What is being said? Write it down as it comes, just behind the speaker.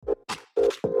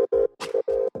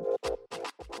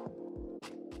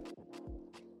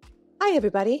Hi,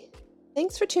 everybody.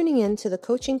 Thanks for tuning in to the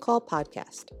Coaching Call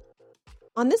podcast.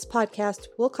 On this podcast,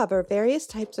 we'll cover various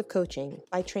types of coaching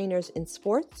by trainers in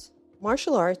sports,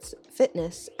 martial arts,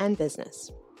 fitness, and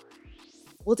business.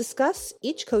 We'll discuss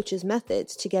each coach's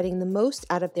methods to getting the most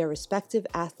out of their respective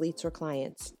athletes or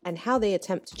clients and how they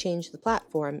attempt to change the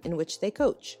platform in which they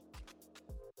coach.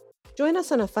 Join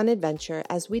us on a fun adventure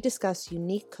as we discuss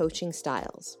unique coaching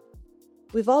styles.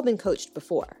 We've all been coached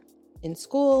before, in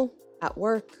school, at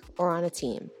work, or on a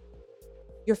team.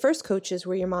 Your first coaches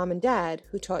were your mom and dad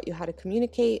who taught you how to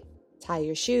communicate, tie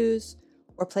your shoes,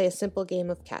 or play a simple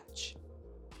game of catch.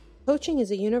 Coaching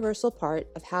is a universal part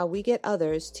of how we get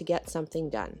others to get something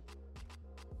done.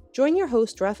 Join your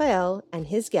host, Raphael, and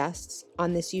his guests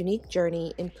on this unique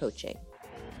journey in coaching.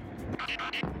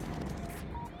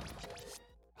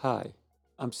 Hi,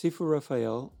 I'm Sifu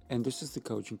Raphael, and this is the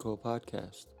Coaching Call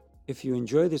podcast. If you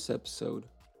enjoy this episode,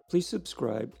 please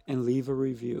subscribe and leave a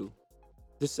review.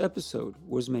 This episode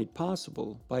was made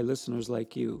possible by listeners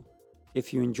like you.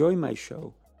 If you enjoy my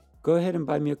show, go ahead and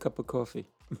buy me a cup of coffee.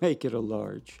 Make it a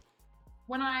large.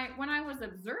 When I was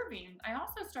observing, I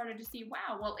also started to see,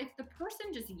 wow, well, if the person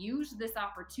just used this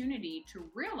opportunity to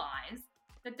realize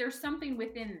that there's something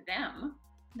within them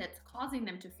that's causing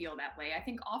them to feel that way. I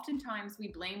think oftentimes we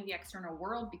blame the external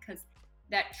world because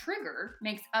that trigger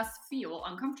makes us feel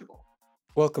uncomfortable.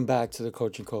 Welcome back to the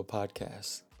Coaching Call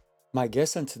podcast. My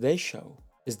guest on today's show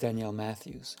is Danielle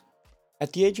Matthews.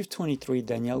 At the age of 23,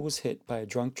 Danielle was hit by a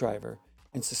drunk driver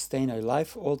and sustained a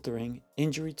life-altering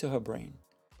injury to her brain.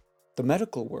 The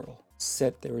medical world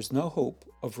said there is no hope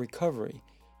of recovery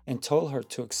and told her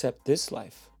to accept this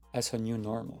life as her new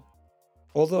normal.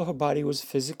 Although her body was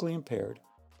physically impaired,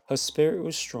 her spirit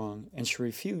was strong and she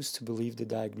refused to believe the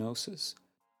diagnosis.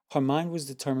 Her mind was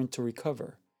determined to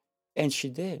recover, and she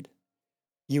did.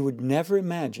 You would never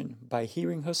imagine by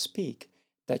hearing her speak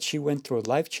that she went through a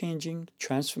life-changing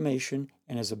transformation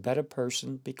and is a better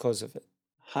person because of it.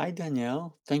 Hi,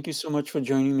 Danielle. Thank you so much for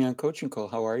joining me on Coaching Call.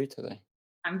 How are you today?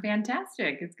 I'm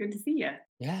fantastic. It's good to see you.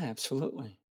 Yeah,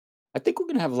 absolutely. I think we're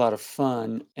going to have a lot of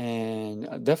fun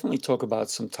and definitely talk about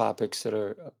some topics that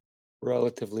are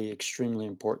relatively extremely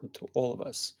important to all of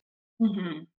us.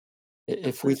 Mm-hmm.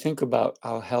 If we think about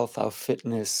our health, our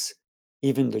fitness,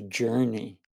 even the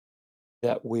journey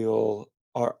that we all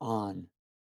are on,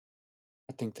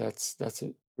 I think that's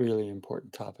a really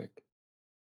important topic.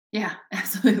 Yeah,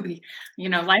 absolutely.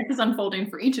 Life is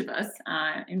unfolding for each of us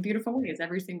in beautiful ways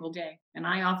every single day. And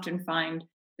I often find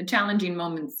the challenging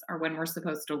moments are when we're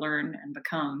supposed to learn and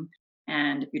become.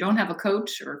 And if you don't have a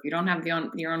coach, or if you don't have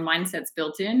your own mindsets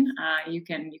built in, you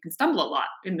can stumble a lot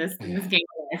in this Yeah, game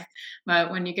of life. But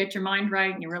when you get your mind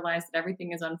right and you realize that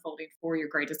everything is unfolding for your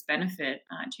greatest benefit,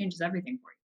 it changes everything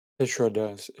for you. it sure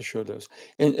does. It sure does.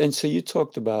 And so you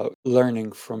talked about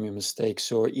learning from your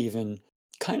mistakes or even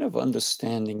kind of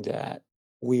understanding that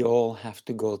we all have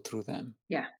to go through them,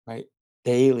 Yeah. right?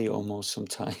 Daily almost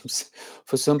sometimes.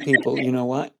 For some people, you know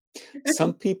what?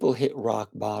 Some people hit rock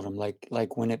bottom,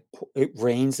 like when it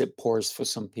rains, it pours for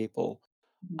some people.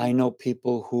 I Mhm. know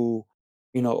people who,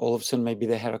 all of a sudden maybe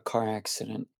they had a car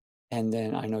accident, and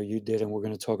then I know you did, and we're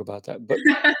going to talk about that. But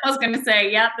I was going to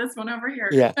say, yeah, this one over here.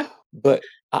 yeah, but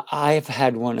I've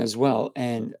had one as well,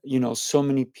 and so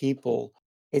many people,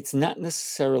 it's not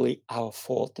necessarily our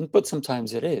fault, but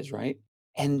sometimes it is, right?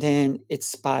 And then it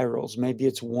spirals. Maybe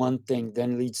it's one thing,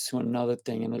 then leads to another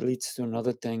thing, and it leads to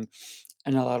another thing.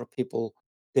 And a lot of people,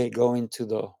 they go into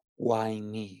the why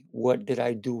me? What did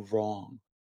I do wrong?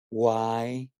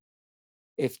 Why,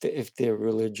 if they're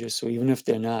religious or even if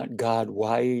they're not, God,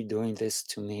 why are you doing this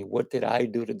to me? What did I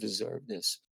do to deserve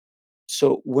this?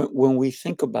 So when we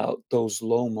think about those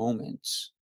low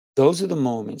moments, those are the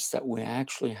moments that we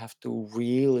actually have to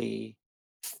really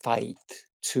fight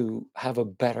to have a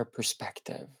better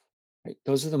perspective. Right?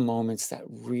 Those are the moments that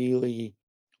really,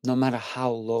 no matter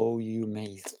how low you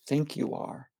may think you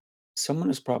are, someone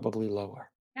is probably lower.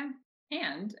 Yeah.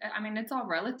 And I mean, it's all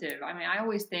relative. I mean, I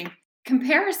always think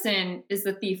comparison is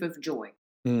the thief of joy.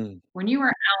 Mm, When you are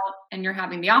out and you're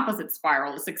having the opposite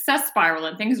spiral, the success spiral,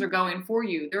 and things are going for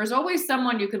you, there's always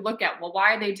someone you could look at. Well,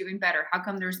 why are they doing better? How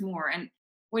come there's more? And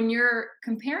when you're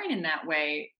comparing in that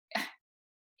way,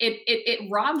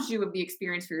 it robs you of the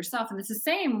experience for yourself. And it's the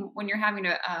same when you're having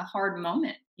a hard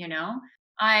moment.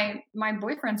 My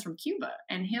boyfriend's from Cuba,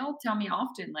 and he'll tell me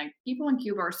often, like, people in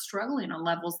Cuba are struggling on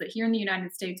levels that here in the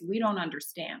United States we don't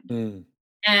understand. mm,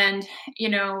 And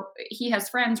he has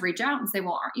friends reach out and say,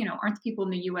 well, aren't the people in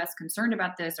the US concerned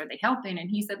about this? Are they helping? And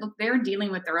he said, look, they're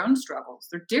dealing with their own struggles.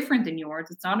 They're different than yours.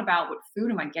 It's not about what food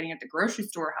am I getting at the grocery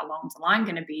store, how long is the line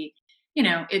going to be.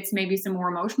 It's maybe some more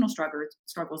emotional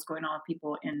struggles going on with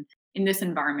people in in this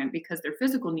environment because their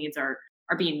physical needs are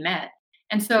being met.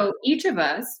 And so each of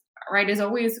us, right, is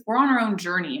always we're on our own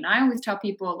journey. And I always tell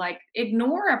people like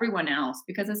ignore everyone else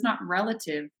because it's not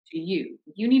relative to you.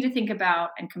 You need to think about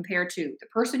and compare to the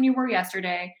person you were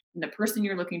yesterday and the person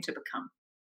you're looking to become.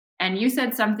 And you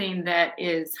said something that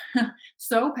is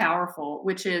so powerful,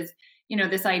 which is,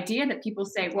 this idea that people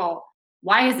say, well,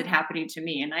 why is it happening to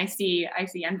me? And I see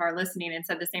Envar listening and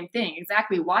said the same thing.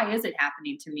 Exactly, why is it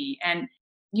happening to me? And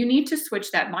you need to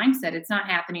switch that mindset. It's not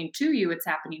happening to you, it's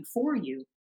happening for you.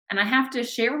 And I have to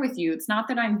share with you, it's not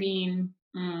that I'm being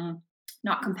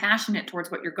not compassionate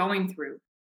towards what you're going through.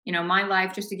 My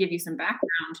life, just to give you some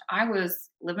background, I was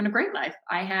living a great life.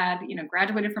 I had,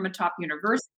 graduated from a top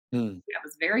university. Mm. I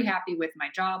was very happy with my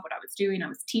job, what I was doing. I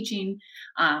was teaching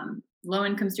low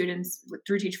income students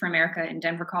through Teach for America in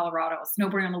Denver, Colorado. I was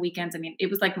snowboarding on the weekends. I mean, it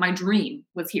was like my dream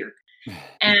was here.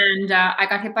 And I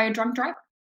got hit by a drunk driver.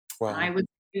 I Wow. was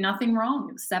doing nothing wrong.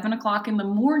 It was 7 o'clock in the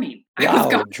morning. I was Wow,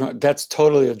 going, a drunk that's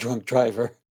totally a drunk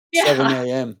driver. yeah. 7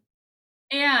 AM.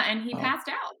 Yeah, and he Wow. passed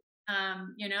out,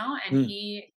 and Mm.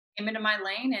 he came into my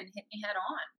lane and hit me head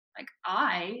on. Like,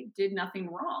 I did nothing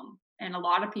wrong. And a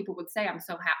lot of people would say, I'm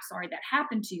so sorry that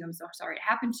happened to you. I'm so sorry it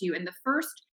happened to you. In the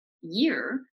first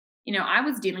year, I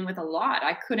was dealing with a lot.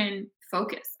 I couldn't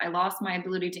focus. I lost my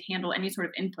ability to handle any sort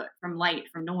of input from light,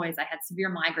 from noise. I had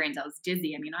severe migraines. I was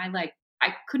dizzy. I mean,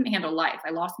 I couldn't handle life. I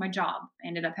lost my job. I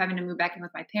ended up having to move back in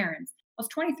with my parents. I was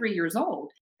 23 years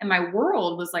old and my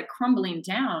world was like crumbling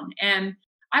down. And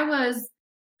I was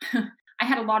I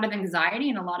had a lot of anxiety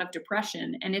and a lot of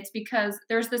depression, and it's because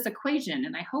there's this equation,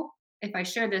 and I hope if I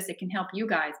share this, it can help you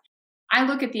guys. I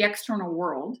look at the external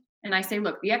world and I say,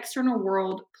 look, the external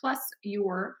world plus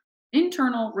your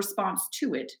internal response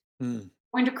to it Mm.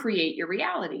 going to create your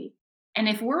reality. And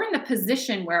if we're in the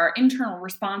position where our internal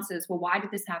response is, well, why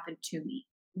did this happen to me?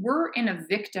 We're in a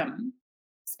victim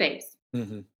space.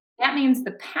 Mhm. That means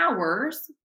the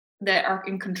powers that are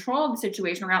in control of the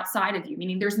situation are outside of you,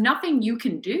 meaning there's nothing you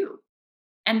can do.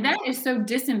 And that is so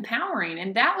disempowering.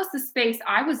 And that was the space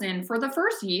I was in for the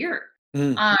first year.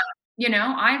 Mm. Um,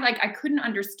 I couldn't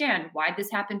understand why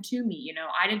this happened to me.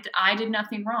 I did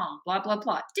nothing wrong, blah, blah,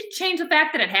 blah. Didn't change the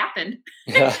fact that it happened.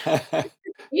 Yeah.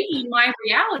 Making my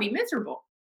reality miserable.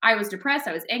 I was depressed,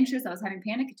 I was anxious, I was having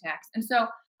panic attacks. And so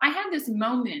I had this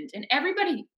moment, and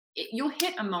you'll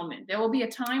hit a moment. There will be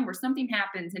a time where something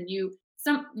happens and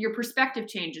your perspective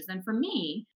changes. And for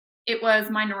me, it was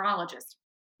my neurologist.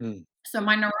 Mm. So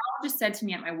my neurologist said to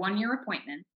me at my 1 year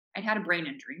appointment, I'd had a brain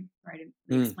injury, right? And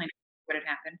we Mm. explained what had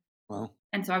happened. Well,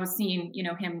 And so I was seeing,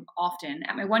 him often.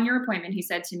 At my 1 year appointment, he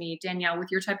said to me, Danielle,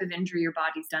 with your type of injury, your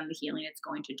body's done the healing it's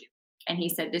going to do. And he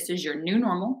said, this is your new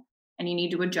normal, and you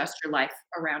need to adjust your life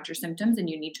around your symptoms and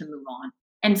you need to move on.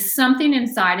 And something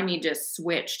inside of me just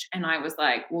switched. And I was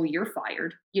like, well, you're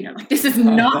fired. Like, this is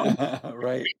not.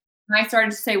 right. And I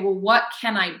started to say, well, what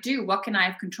can I do? What can I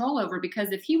have control over?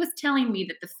 Because if he was telling me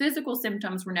that the physical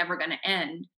symptoms were never going to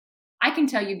end, I can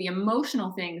tell you the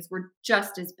emotional things were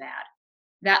just as bad,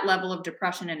 that level of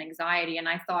depression and anxiety. And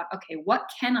I thought, okay, what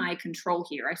can I control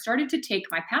here? I started to take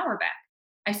my power back.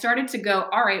 I started to go,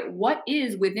 all right, what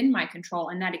is within my control?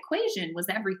 And that equation was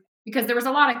everything because there was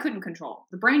a lot I couldn't control.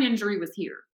 The brain injury was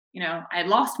here. I had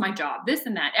lost my job, this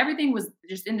and that. Everything was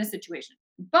just in this situation.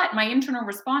 But my internal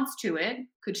response to it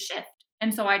could shift.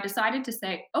 And so I decided to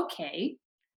say, okay,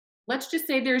 let's just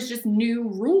say there's just new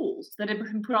rules that have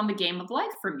been put on the game of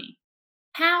life for me.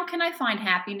 How can I find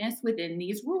happiness within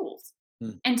these rules?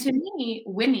 Mm. And to me,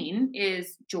 winning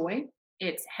is joy,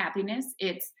 it's happiness,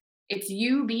 it's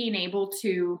you being able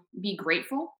to be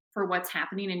grateful for what's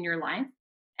happening in your life.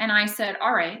 And I said,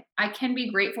 all right, I can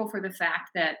be grateful for the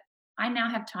fact that I now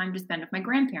have time to spend with my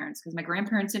grandparents because my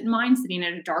grandparents didn't mind sitting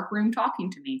in a dark room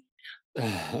talking to me.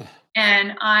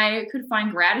 And I could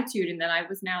find gratitude in that I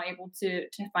was now able to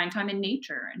find time in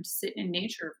nature and sit in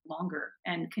nature longer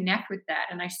and connect with that.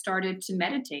 And I started to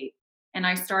meditate and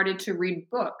I started to read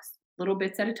books, little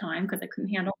bits at a time because I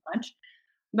couldn't handle much.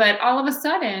 But all of a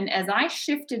sudden, as I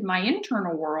shifted my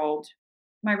internal world,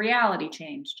 my reality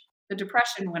changed. The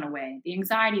depression went away, the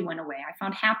anxiety went away. I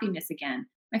found happiness again.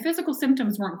 My physical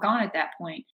symptoms weren't gone at that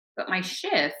point, but my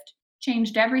shift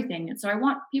changed everything. And so I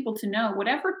want people to know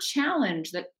whatever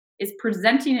challenge that is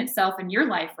presenting itself in your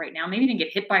life right now, maybe you didn't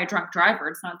get hit by a drunk driver,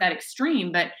 it's not that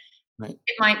extreme, but Right.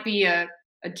 it might be a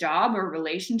job or a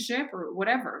relationship or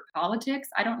whatever, politics,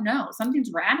 I don't know.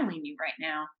 Something's rattling you right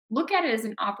now. Look at it as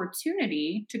an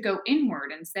opportunity to go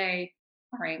inward and say,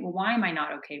 all right, well, why am I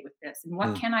not okay with this? And what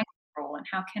Mm. can I control? And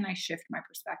how can I shift my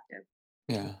perspective?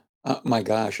 Yeah. My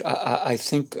gosh, I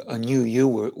think a new you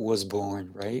was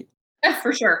born, right? Yeah,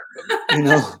 for sure. you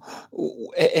know,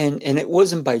 and it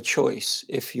wasn't by choice,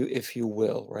 if you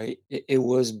will, right? It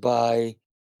was by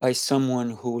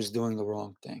someone who was doing the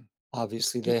wrong thing.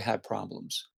 Obviously, they had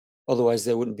problems. Otherwise,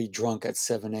 they wouldn't be drunk at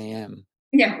 7 a.m.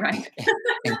 Yeah, right.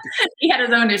 and He had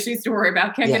his own issues to worry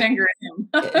about, can't get yeah, angry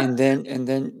at him. and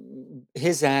then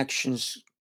his actions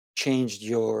changed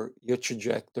your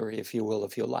trajectory, if you will,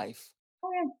 of your life.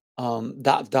 Oh, yeah.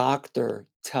 That doctor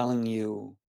telling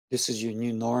you this is your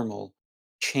new normal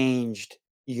changed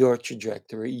your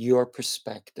trajectory, your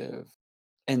perspective.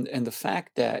 And the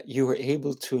fact that you were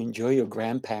able to enjoy your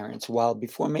grandparents while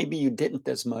before maybe you didn't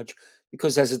as much,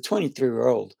 because as a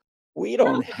 23-year-old, we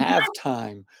don't have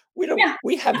time. Yeah.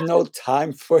 We have no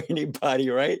time for anybody,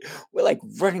 right? We're like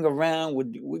running around,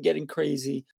 we're getting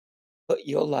crazy, but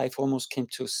your life almost came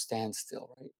to a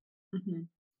standstill, right? Mhm.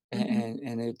 Mhm.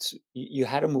 And it's you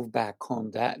had to move back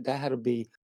home. That had to be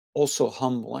also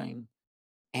humbling,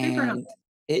 Super and humble.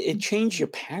 it changed your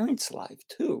parents' life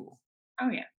too. Oh,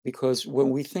 yeah. Because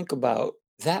when we think about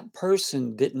that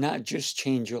person did not just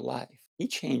change your life, he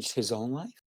changed his own life.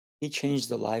 He changed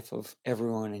the life of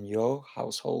everyone in your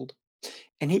household,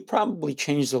 and he probably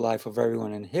changed the life of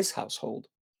everyone in his household.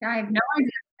 Yeah, I have no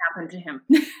idea what happened to him.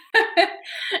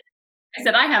 I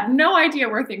said, "I have no idea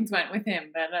where things went with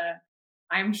him," but,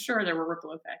 I'm sure there were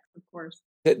ripple effects, of course.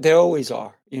 There always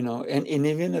are, and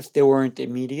even if they weren't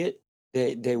immediate,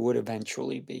 they would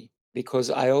eventually be. Because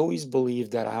I always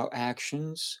believe that our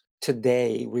actions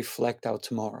today reflect our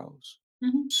tomorrows.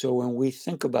 Mhm. So when we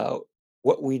think about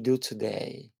what we do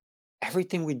today,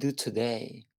 everything we do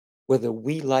today, whether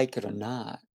we like it or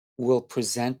not, will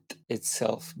present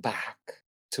itself back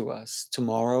to us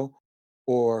tomorrow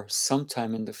or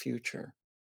sometime in the future.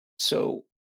 So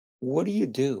what do you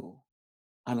do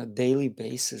on a daily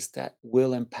basis that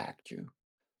will impact you?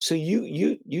 So you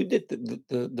did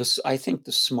I think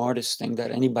the smartest thing that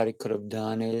anybody could have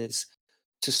done is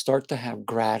to start to have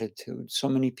gratitude. So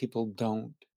many people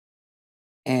don't.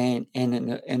 And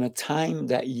in a time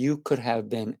that you could have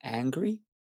been angry,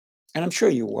 and I'm sure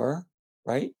you were,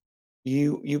 right?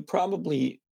 You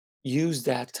probably used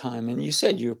that time, and you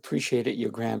said you appreciated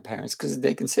your grandparents because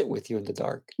they can sit with you in the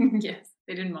dark. Yes,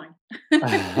 they didn't mind.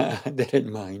 They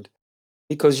didn't mind.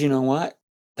 Because you know what?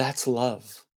 That's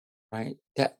love, right?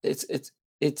 That it's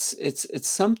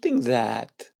something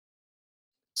that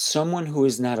someone who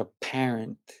is not a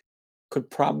parent could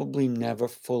probably never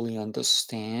fully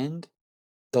understand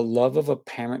the love of a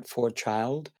parent for a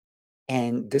child.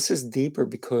 And this is deeper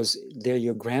because they're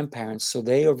your grandparents, so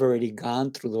they have already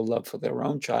gone through the love for their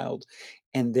own child.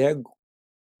 And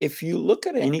if you look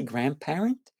at any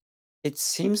grandparent, it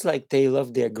seems like they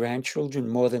love their grandchildren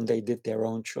more than they did their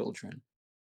own children,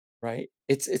 right?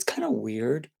 It's kind of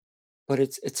weird, but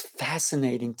it's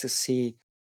fascinating to see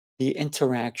the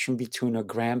interaction between a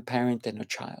grandparent and a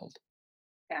child.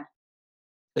 Yeah.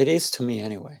 It is to me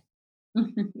anyway.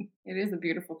 It is a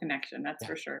beautiful connection, that's Yeah,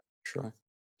 for sure. sure.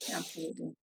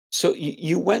 Absolutely. So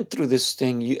you went through this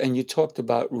thing, you talked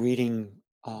about reading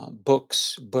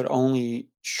books, but only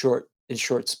short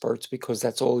spurts because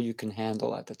that's all you can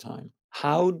handle at the time.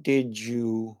 How did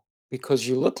you? Because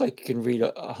you look like you can read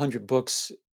 100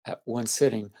 books at one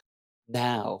sitting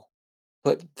now,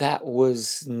 but that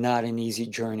was not an easy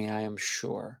journey, I am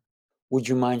sure. Would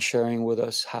you mind sharing with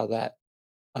us how that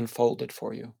unfolded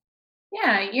for you?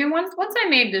 Yeah, once I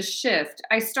made this shift,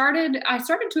 I started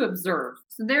to observe.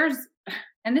 So there's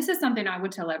and this is something I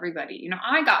would tell everybody.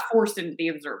 I got forced into the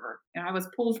observer. I was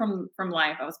pulled from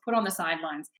life. I was put on the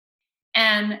sidelines.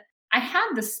 And I had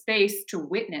the space to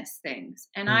witness things.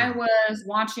 And I Mm, was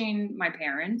watching my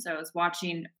parents, I was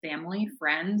watching family,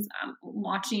 friends,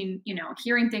 watching,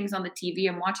 hearing things on the TV.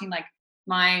 I'm watching like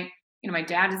my, my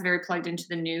dad is very plugged into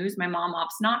the news. My mom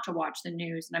opts not to watch the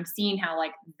news. And I'm seeing how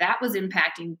like that was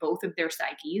impacting both of their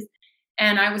psyches.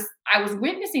 And I was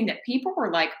witnessing that people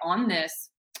were like on this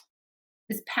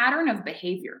pattern of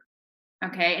behavior.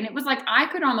 Okay. And it was like I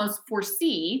could almost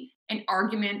foresee an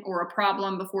argument or a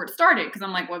problem before it started because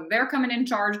I'm like, well, they're coming in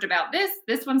charged about this.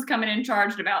 This one's coming in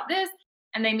charged about this.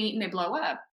 And they meet and they blow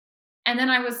up. And then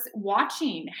I was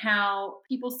watching how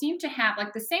people seem to have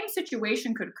like the same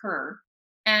situation could occur.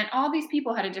 And all these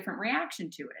people had a different reaction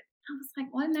to it. I was like,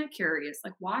 well, isn't that curious?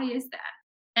 Like, why is that?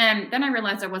 And then I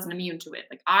realized I wasn't immune to it.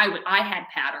 Like I had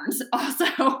patterns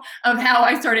also of how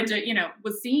I started to,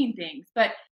 was seeing things.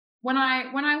 But when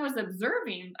I was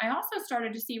observing, I also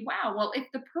started to see, wow, well, if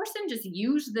the person just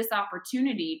used this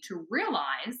opportunity to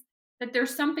realize that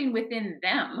there's something within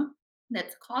them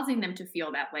that's causing them to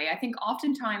feel that way. I think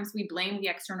oftentimes we blame the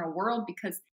external world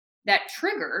because that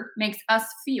trigger makes us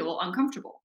feel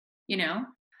uncomfortable, you know?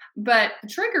 But the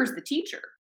trigger is the teacher.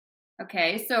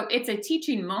 Okay, so it's a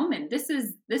teaching moment. This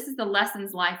is the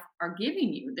lessons life are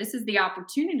giving you. This is the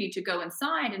opportunity to go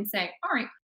inside and say, all right,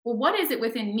 well, what is it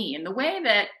within me? And the way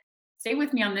that, stay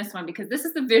with me on this one, because this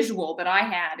is the visual that I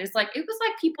had, is like it was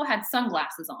like people had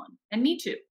sunglasses on, and me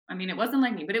too. I mean, it wasn't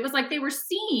like me, but it was like they were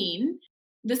seeing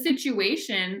the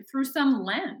situation through some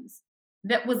lens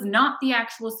that was not the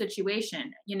actual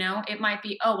situation. It might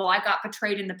be, oh, well, I got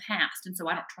betrayed in the past, and so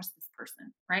I don't trust this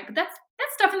person, right? But that's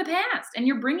stuff in the past, and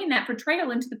you're bringing that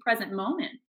portrayal into the present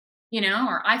moment.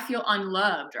 Or I feel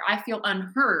unloved, or I feel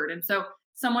unheard, and so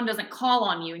someone doesn't call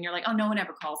on you, and you're like, oh, no one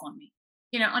ever calls on me.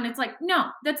 And it's like, no,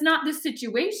 that's not the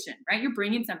situation, right? You're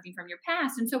bringing something from your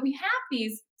past, and so we have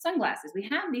these sunglasses, we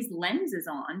have these lenses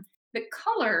on that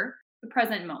color the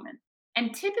present moment.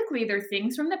 And typically, they're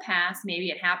things from the past. Maybe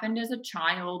it happened as a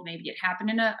child, maybe it happened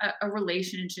in a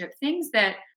relationship, things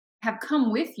that have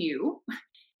come with you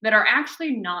that are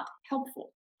actually not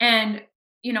helpful. And,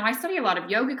 I study a lot of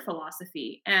yogic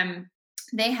philosophy, and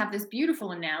they have this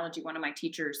beautiful analogy. One of my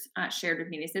teachers shared with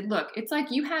me. They said, look, it's like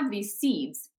you have these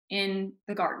seeds in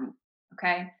the garden,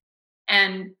 okay?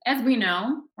 And as we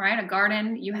know, right, a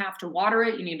garden, you have to water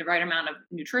it, you need the right amount of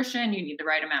nutrition, you need the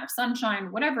right amount of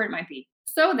sunshine, whatever it might be,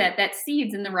 so that that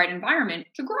seed's in the right environment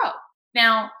to grow.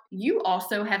 Now, you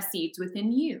also have seeds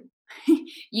within you.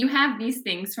 You have these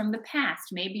things from the past.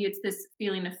 Maybe it's this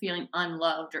feeling of feeling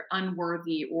unloved or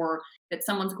unworthy, or that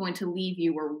someone's going to leave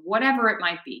you, or whatever it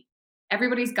might be.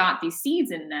 Everybody's got these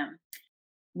seeds in them.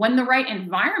 When the right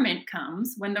environment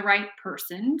comes, when the right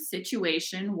person,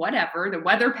 situation, whatever, the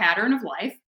weather pattern of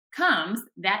life comes,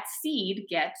 that seed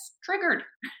gets triggered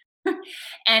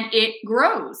and it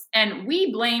grows. And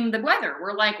we blame the weather.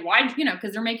 We're like, why,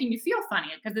 because they're making you feel funny,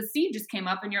 because the seed just came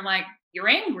up and you're like, you're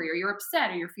angry or you're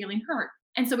upset or you're feeling hurt.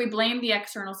 And so we blame the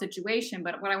external situation.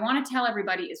 But what I want to tell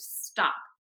everybody is stop,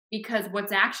 because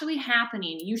what's actually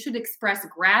happening, you should express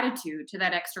gratitude to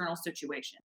that external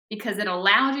situation, because it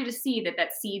allows you to see that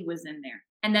that seed was in there.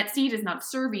 And that seed is not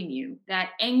serving you.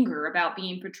 That anger about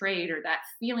being portrayed, or that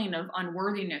feeling of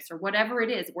unworthiness, or whatever it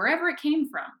is, wherever it came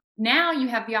from, now you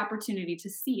have the opportunity to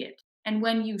see it. And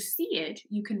when you see it,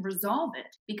 you can resolve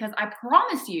it, because I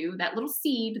promise you that little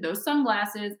seed, those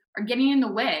sunglasses, are getting in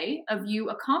the way of you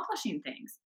accomplishing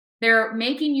things. They're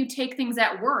making you take things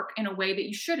at work in a way that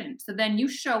you shouldn't. So then you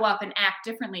show up and act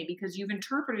differently because you've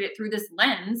interpreted it through this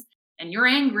lens, and you're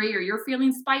angry or you're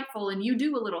feeling spiteful, and you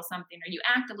do a little something, or you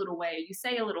act a little way, or you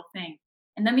say a little thing.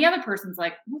 And then the other person's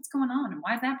like, what's going on? And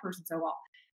why is that person so off?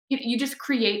 You just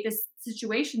create this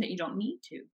situation that you don't need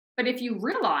to. But if you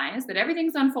realize that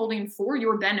everything's unfolding for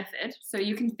your benefit, so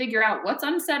you can figure out what's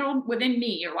unsettled within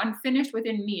me, or unfinished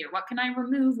within me, or what can I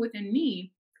remove within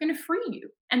me, it's going to free you.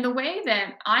 And the way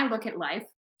that I look at life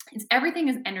is everything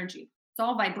is energy, it's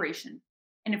all vibration.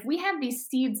 And if we have these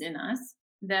seeds in us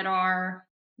that are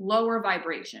lower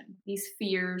vibration, these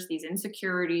fears, these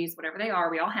insecurities, whatever they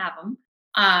are, we all have them.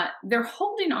 They're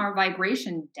holding our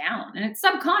vibration down, and it's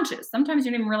subconscious. Sometimes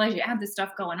you don't even realize you have this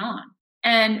stuff going on.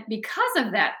 And because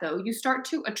of that, though, you start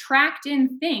to attract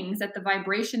in things at the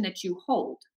vibration that you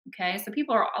hold. Okay. So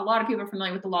a lot of people are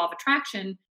familiar with the law of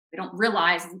attraction. They don't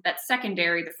realize that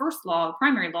secondary, the first law, the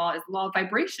primary law is the law of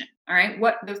vibration. All right.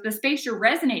 What the space you're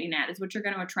resonating at is what you're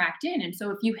going to attract in. And so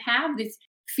if you have these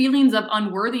feelings of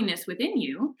unworthiness within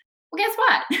you, well, guess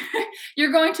what?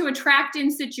 You're going to attract in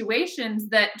situations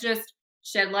that just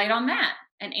shed light on that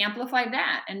and amplify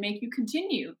that and make you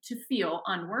continue to feel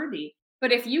unworthy.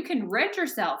 But if you can rid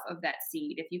yourself of that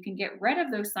seed, if you can get rid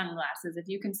of those sunglasses, if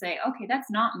you can say, okay,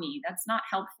 that's not me, that's not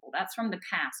helpful, that's from the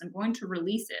past, I'm going to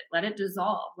release it, let it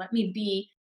dissolve, let me be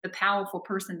the powerful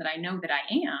person that I know that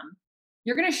I am,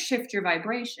 you're going to shift your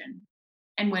vibration.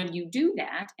 And when you do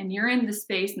that, and you're in the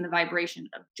space and the vibration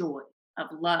of joy, of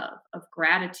love, of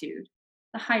gratitude,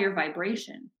 the higher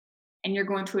vibration, and you're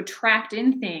going to attract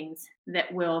in things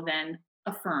that will then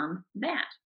affirm that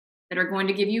are going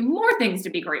to give you more things to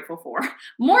be grateful for,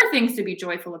 more things to be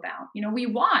joyful about. We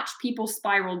watch people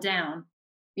spiral down.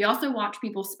 We also watch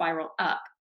people spiral up.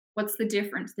 What's the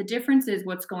difference? The difference is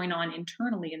what's going on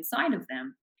internally inside of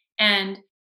them. And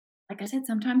like I said,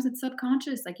 sometimes it's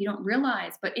subconscious, like you don't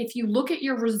realize. But if you look at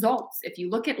your results, if you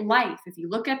look at life, if you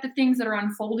look at the things that are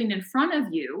unfolding in front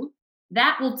of you,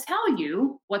 that will tell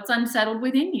you what's unsettled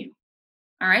within you.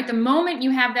 All right. The moment you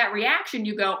have that reaction,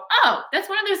 you go, oh, that's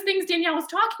one of those things Danielle was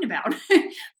talking about.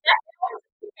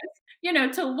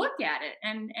 To look at it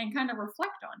and kind of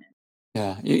reflect on it.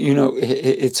 Yeah,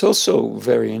 it's also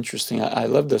very interesting. I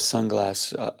love the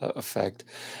sunglass effect.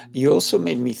 You also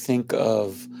made me think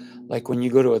of like when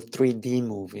you go to a 3D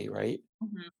movie, right?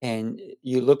 Mhm. And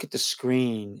you look at the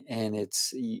screen and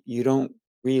you don't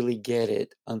really get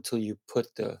it until you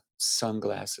put the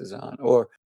sunglasses on or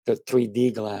the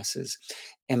 3D glasses.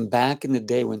 And back in the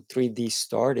day when 3D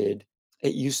started,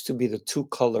 it used to be the two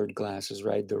colored glasses,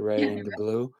 right? The red and the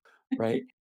blue, right?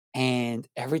 And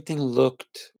everything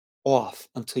looked off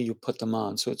until you put them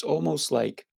on. So it's almost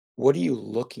like, what are you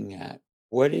looking at?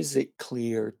 What is it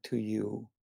clear to you?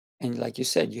 And like you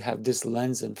said, you have this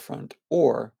lens in front,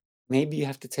 or maybe you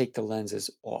have to take the lenses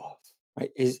off,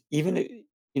 right? Is even,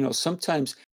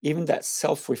 sometimes even that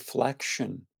self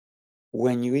reflection,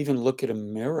 when you even look at a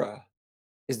mirror,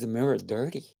 is the mirror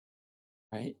dirty?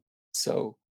 Right?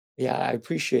 So, yeah, I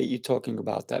appreciate you talking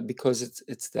about that because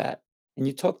it's that. And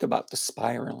you talked about the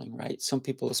spiraling, right? Some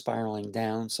people are spiraling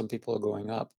down, some people are going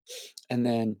up. And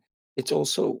then it's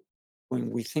also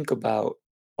when we think about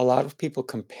a lot of people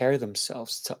compare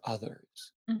themselves to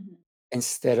others Mhm,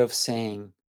 instead of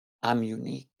saying, I'm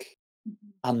unique.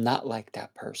 mhm. I'm not like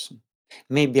that person.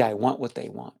 Maybe I want what they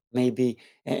want. Maybe,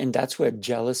 and that's where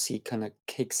jealousy kind of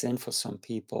kicks in for some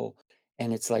people.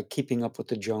 And it's like keeping up with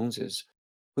the Joneses.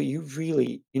 But you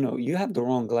really, you have the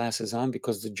wrong glasses on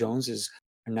because the Joneses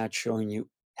are not showing you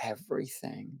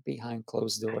everything behind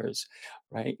closed doors,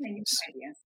 right? I have S- no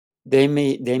idea.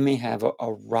 They may have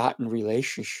a rotten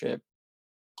relationship.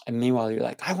 And meanwhile, you're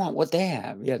like, I want what they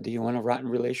have. Yeah. Do you want a rotten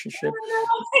relationship?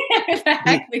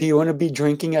 Do Exactly. you wanna be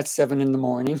drinking at 7 in the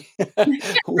morning?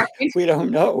 We Right. we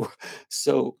don't know.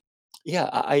 So, yeah,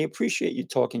 I appreciate you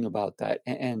talking about that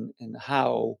and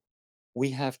how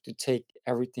we have to take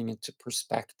everything into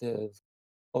perspective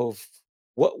of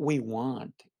what we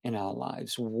want in our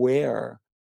lives. Where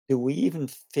do we even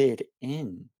fit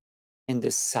in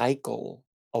this cycle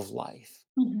of life?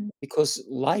 Mhm, Because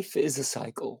life is a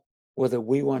cycle, whether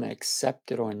we wanna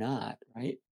accept it or not,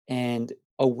 right? And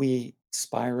are we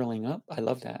spiraling up? I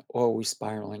love that. Or are we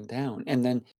spiraling down? And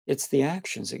then it's the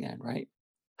actions again, right?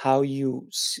 How you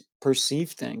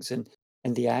perceive things and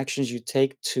the actions you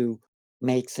take to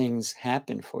make things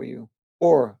happen for you,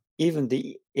 or even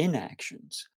the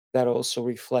inactions that also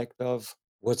reflect of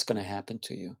what's going to happen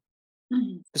to you.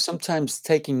 mhm. 'Cause sometimes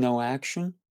taking no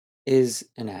action is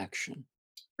an action.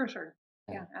 For sure.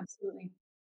 Yeah. Yeah, absolutely.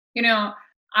 You know,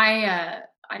 I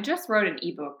just wrote an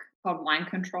ebook called Wine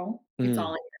Control. It's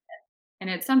all Mm, in,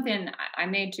 and it's something I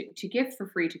made to give for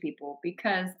free to people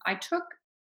because I took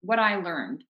what I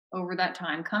learned over that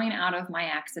time coming out of my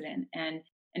accident and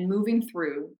moving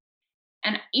through.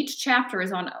 And each chapter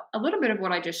is on a little bit of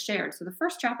what I just shared. So the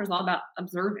first chapter is all about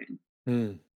observing.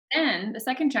 mm, Then the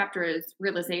second chapter is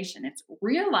realization. It's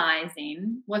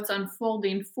realizing what's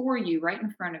unfolding for you right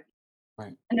in front of you.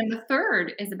 right. And then the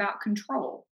third is about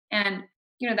control. And,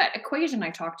 that equation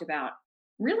I talked about,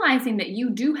 realizing that you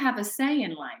do have a say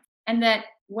in life and that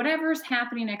whatever's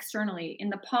happening externally in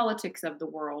the politics of the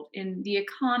world, in the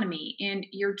economy, in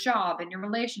your job, in your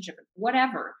relationship,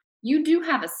 whatever, you do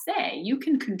have a say. You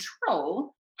can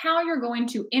control how you're going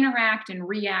to interact and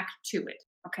react to it.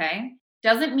 Okay.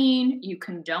 Doesn't mean you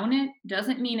condone it,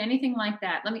 doesn't mean anything like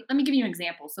that. Let me give you an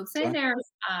example. So say Sure.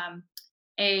 there's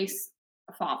a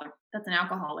a father that's an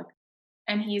alcoholic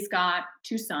and he's got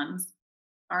two sons.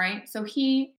 All right. So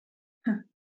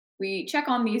we check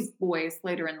on these boys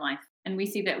later in life and we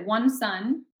see that one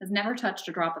son has never touched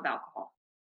a drop of alcohol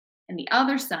and the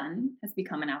other son has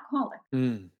become an alcoholic.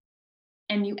 Mm,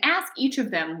 And you ask each of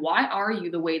them, why are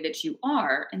you the way that you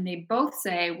are? And they both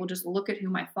say, well, just look at who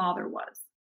my father was.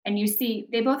 And you see,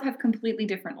 they both have completely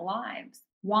different lives.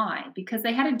 Why? Because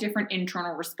they had a different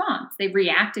internal response. They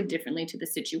reacted differently to the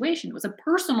situation. It was a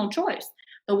personal choice.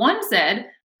 The one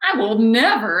said, I will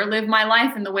never live my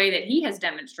life in the way that he has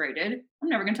demonstrated. I'm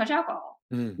never going to touch alcohol.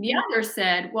 mm. The other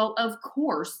said, well, of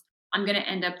course, I'm going to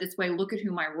end up this way. Look at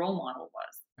who my role model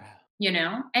was,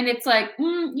 Yeah, And it's like,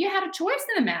 you had a choice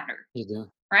in the matter, you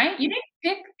do. right? You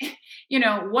didn't pick,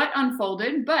 what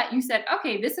unfolded, but you said,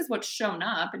 okay, this is what's shown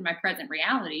up in my present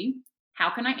reality. How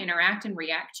can I interact and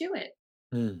react to it?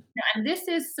 Mm, And this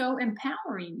is so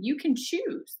empowering. You can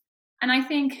choose. And I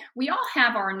think we all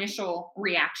have our initial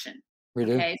reaction. we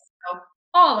do. Okay. So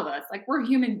all of us, like we're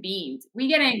human beings. We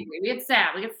get angry, we get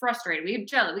sad, we get frustrated, we get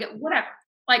jealous, we get whatever.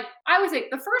 Like I would say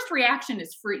the first reaction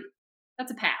is free.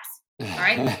 That's a pass. All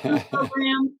right. That's the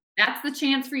program. That's the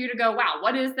chance for you to go, wow,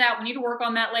 what is that? We need to work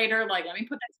on that later. Like, let me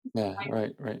put that to the Yeah, side.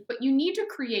 right, right. But you need to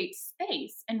create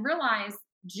space and realize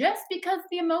just because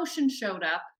the emotion showed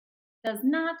up does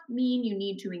not mean you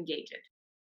need to engage it.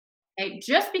 Okay?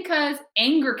 Just because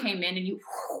anger came in and you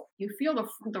feel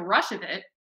the rush of it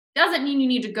doesn't mean you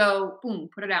need to go boom,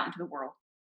 put it out into the world.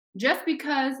 Just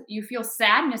because you feel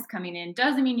sadness coming in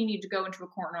doesn't mean you need to go into a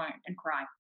corner and cry.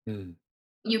 Mm,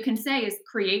 You can say is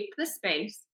create the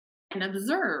space and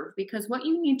observe because what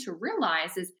you need to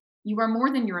realize is You are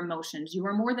more than your emotions. You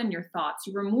are more than your thoughts.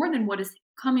 You are more than what is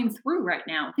coming through right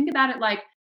now. Think about it like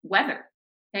weather.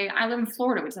 Okay. I live in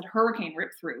Florida, which had hurricane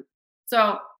ripped through.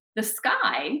 So the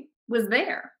sky was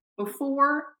there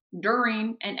before,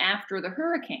 during, and after the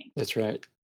hurricane. That's right.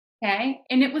 Okay.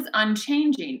 And it was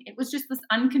unchanging. It was just this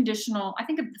unconditional, I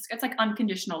think of this, it's like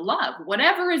unconditional love.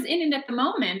 Whatever is in it at the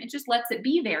moment, it just lets it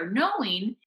be there,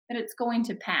 knowing that it's going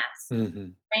to pass.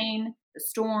 Mhm. Rain, the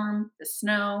storm, the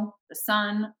snow, the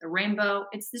sun, the rainbow,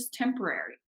 it's just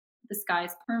temporary. The sky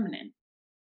is permanent.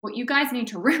 What you guys need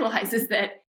to realize is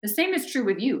that the same is true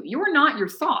with you. You are not your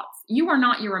thoughts. You are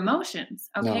not your emotions.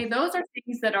 No. Okay. Those are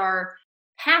things that are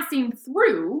passing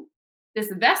through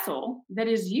this vessel that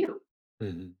is you.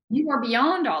 Mhm. You are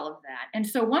beyond all of that. And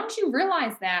so once you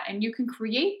realize that and you can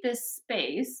create this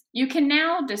space, you can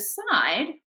now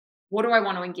decide, what do I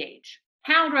want to engage?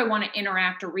 How do I want to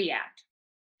interact or react?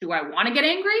 Do I want to get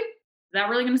angry? Is that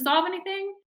really going to solve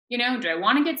anything? Do I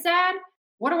want to get sad?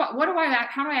 How do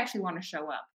I actually want to show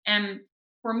up? And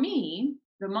for me,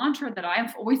 the mantra that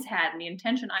I've always had and the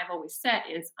intention I've always set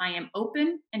is I am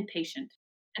open and patient.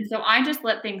 And so I just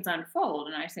let things unfold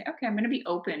and I say, okay, I'm going to be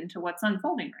open to what's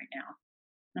unfolding right now.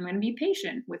 I'm going to be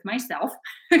patient with myself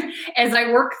as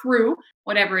I work through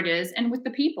whatever it is and with the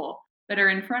people that are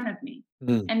in front of me.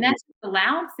 Mm. And that's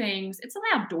allowed things, it's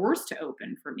allowed doors to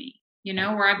open for me,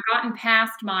 Yeah. where I've gotten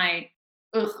past my,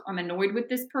 ugh, I'm annoyed with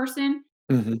this person.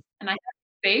 Mhm. And I have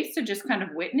space to just kind of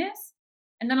witness.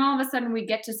 And then all of a sudden we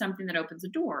get to something that opens a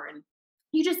door. And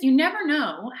you never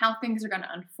know how things are going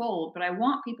to unfold. But I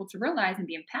want people to realize and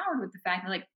be empowered with the fact that,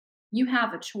 like, you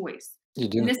have a choice. You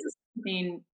And do. this is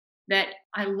something that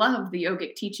I love the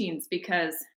yogic teachings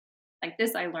because, like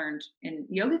this, I learned in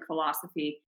yogic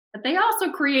philosophy that they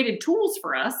also created tools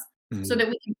for us so Mhm. that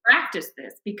we can practice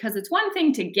this. Because it's one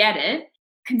thing to get it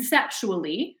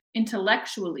conceptually,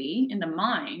 intellectually, in the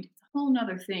mind. It's a whole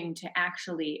nother thing to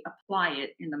actually apply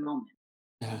it in the moment.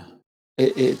 Yeah.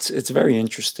 It's very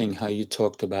interesting how you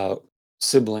talked about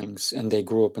siblings and they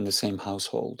grew up in the same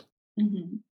household.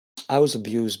 Mhm. I was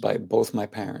abused by both my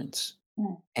parents,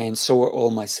 Mm, and so were all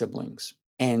my siblings.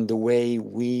 And the way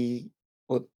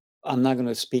well, I'm not going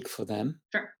to speak for them,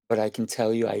 sure. but I can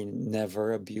tell you I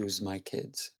never abused my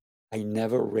kids. I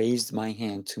never raised my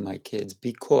hand to my kids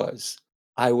because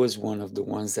I was one of the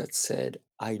ones that said,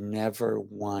 I never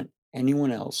want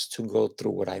anyone else to go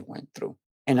through what I went through.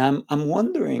 And I'm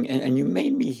wondering, and you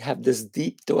made me have this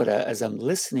deep thought as I'm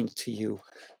listening to you.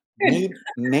 Good.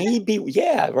 Maybe,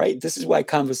 yeah, right. This is why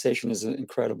conversation is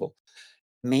incredible.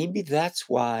 Maybe that's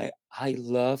why I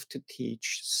love to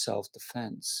teach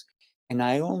self-defense. And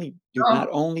I only do not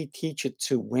Oh, only teach it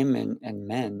to women and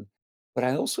men, but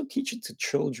I also teach it to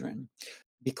children.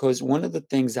 Because one of the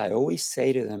things I always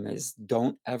say to them is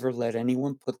don't ever let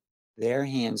anyone put their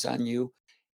hands on you.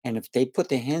 And if they put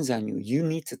their hands on you, you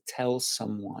need to tell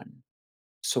someone.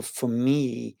 So for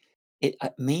me,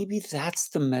 maybe that's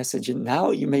the message. And now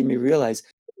you made me realize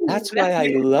ooh, that's why that's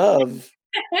good.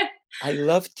 I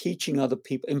love teaching other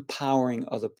people, empowering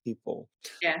other people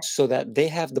Yes. so that they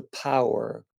have the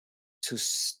power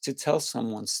to tell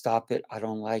someone, "Stop it, I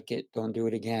don't like it, don't do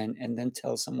it again," and then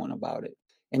tell someone about it.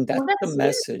 And Well,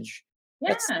 that's huge.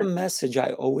 that's Yeah. the message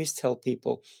I always tell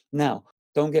people. Now,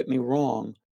 don't get me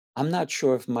wrong, I'm not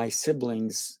sure if my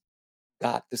siblings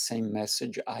got the same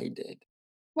message I did.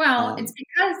 Well, it's Um,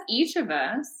 because each of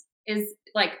us is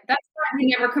like, that's why we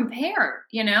never compare,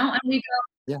 and we go,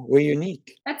 yeah, we're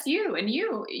unique, that's you. And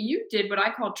you did what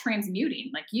I call transmuting.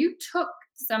 Like, you took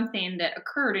something that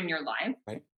occurred in your life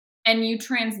right? and you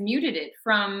transmuted it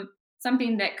from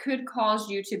something that could cause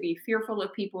you to be fearful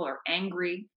of people or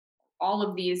angry, all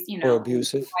of these, Or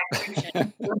abusive.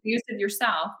 vibrations, or abusive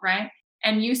yourself, right?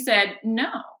 And you said,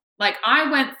 no, like, I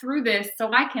went through this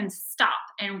so I can stop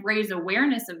and raise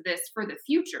awareness of this for the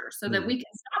future so that we Mhm,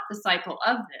 can stop the cycle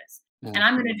of this. yeah. And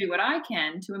I'm going to do what I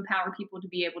can to empower people to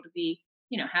be able to be,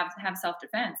 have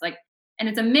self-defense. Like, and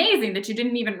it's amazing that you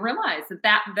didn't even realize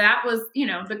that was,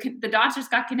 the dots just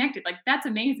got connected. Like, that's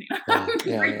amazing. Yeah, I'm yeah,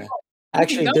 yeah. grateful. You can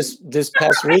Actually, go. this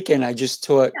past weekend, I just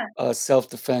taught, Yeah.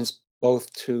 self-defense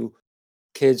both to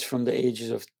kids from the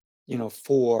ages of,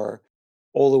 4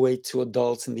 all the way to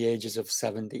adults in the ages of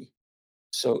 70.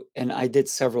 So and I did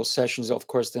several sessions, of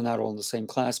course, they're not all in the same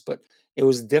class, but it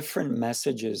was different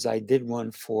messages. I did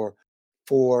one for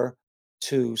 4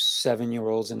 to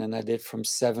 7-year-olds, and then I did from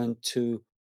 7 to,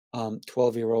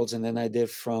 12-year-olds, and then I did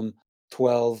from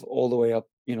 12 all the way up,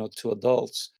 to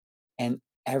adults. And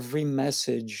every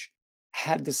message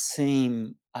had the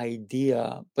same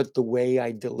idea, but the way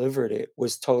I delivered it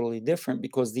was totally different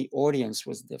because the audience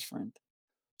was different.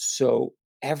 So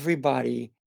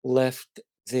everybody left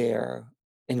there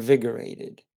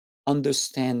invigorated,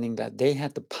 understanding that they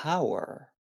had the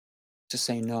power to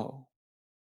say no,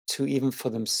 to even for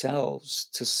themselves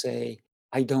to say,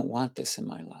 "I don't want this in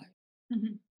my life."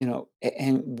 Mhm.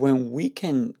 And when we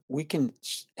can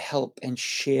help and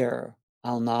share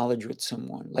our knowledge with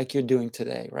someone like you're doing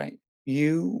today, right?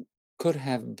 You could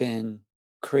have been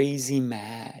crazy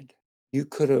mad. You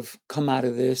could have come out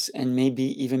of this and maybe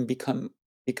even become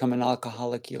an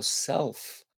alcoholic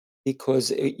yourself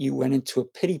because you went into a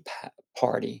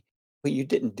party, but you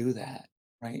didn't do that,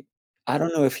 right? I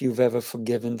don't know if you've ever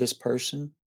forgiven this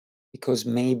person because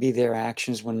maybe their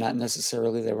actions were not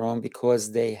necessarily their own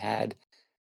because they had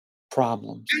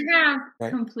problems, I have right?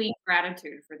 complete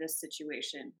gratitude for this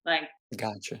situation. Like,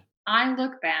 Gotcha. I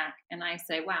look back and I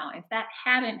say, wow, if that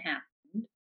hadn't happened,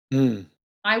 Mm,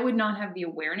 I would not have the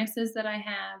awarenesses that I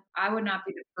have. I would not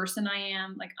be the person I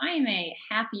am. Like, I am a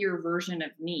happier version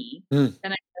of me mm,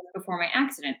 than I was before my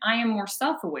accident. I am more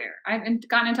self aware.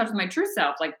 Gotten in touch with my true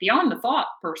self, like beyond the thought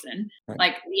person, right,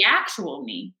 like the actual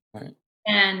me. right.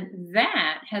 And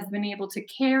that has been able to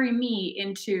carry me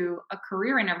into a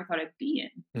career I never thought I'd be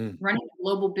in, Mm, running a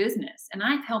global business. And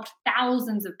I've helped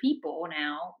thousands of people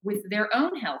now with their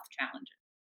own health challenges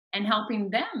and helping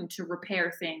them to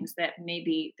repair things that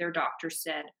maybe their doctor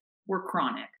said were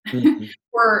chronic, mhm.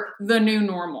 were the new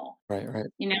normal. Right, right.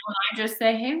 And I just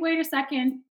say, hey, wait a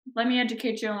second. Let me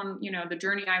educate you on, the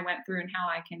journey I went through and how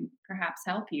I can perhaps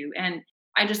help you. And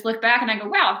I just look back and I go,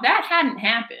 wow, if that hadn't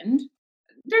happened,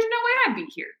 there's no way I'd be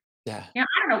here. Yeah, Yeah,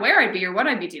 I don't know where I'd be or what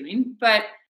I'd be doing, but I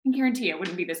can guarantee I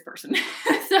wouldn't be this person.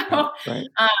 right, So, right.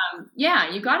 yeah,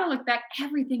 you got to look back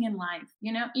everything in life,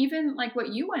 even like what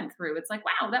you went through. It's like,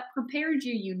 wow, that prepared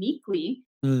you uniquely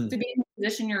Mm, to be in the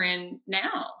position you're in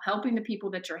now, helping the people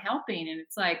that you're helping. And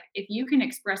it's like, if you can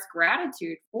express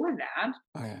gratitude for that,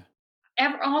 oh, yeah.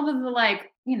 all of the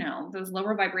like, those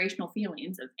lower vibrational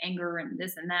feelings of anger and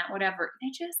this and that, whatever, they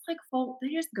just like fall, they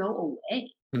just go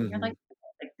away. And you're Mhm, like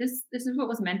this is what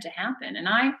was meant to happen. And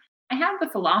I have the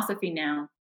philosophy now,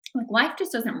 like life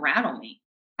just doesn't rattle me.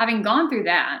 Having gone through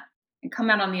that and come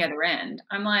out on the other end,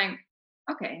 I'm like,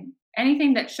 okay,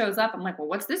 anything that shows up, I'm like, well,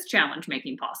 what's this challenge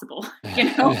making possible?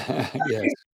 you know,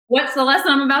 Yes, what's the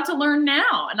lesson I'm about to learn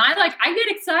now? And I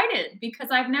get excited because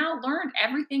I've now learned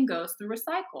everything goes through a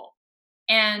cycle.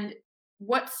 And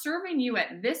what's serving you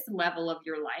at this level of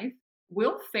your life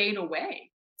will fade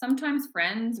away. Sometimes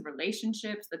friends,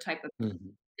 relationships, the type of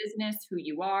mhm, business, who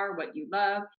you are, what you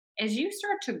love. As you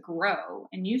start to grow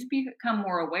and you become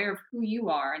more aware of who you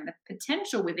are and the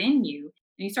potential within you,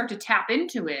 and you start to tap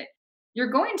into it,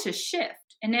 you're going to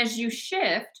shift. And as you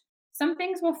shift, some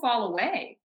things will fall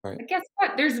away. right, But guess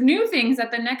what? There's new things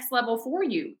at the next level for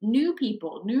you, new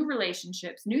people, new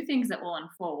relationships, new things that will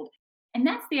unfold. And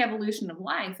that's the evolution of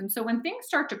life. And so when things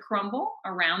start to crumble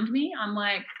around me, I'm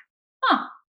like, huh,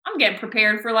 I'm getting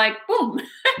prepared for like, boom,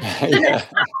 the next yeah,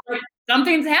 level. Like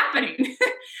something's happening.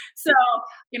 So,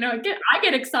 I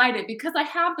get excited because I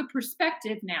have the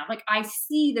perspective now. Like I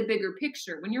see the bigger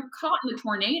picture. When you're caught in a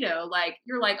tornado, like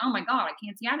you're like, oh my God, I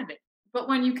can't see out of it. But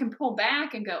when you can pull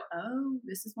back and go, oh,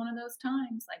 this is one of those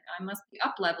times, like I must be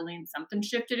up leveling. Something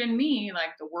shifted in me,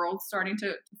 like the world's starting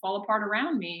to fall apart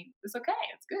around me. It's okay.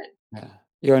 It's good. yeah.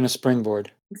 You're on a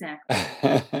springboard. Exactly.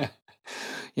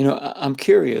 I'm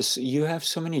curious, you have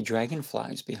so many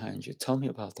dragonflies behind you. Tell me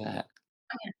about that.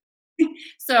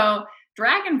 So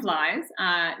dragonflies,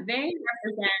 they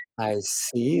represent I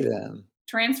see them.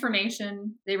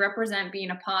 transformation. They represent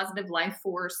being a positive life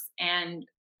force, and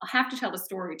I'll have to tell the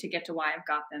story to get to why I've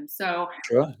got them. So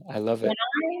Sure, I love when it.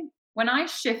 I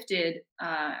shifted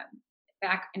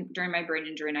during my brain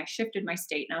injury, and I shifted my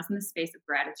state, and I was in the space of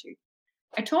gratitude.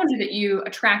 I told you that you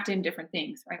attract in different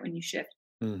things, right? When you shift,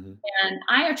 Mhm. and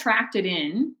I attracted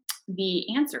in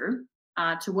the answer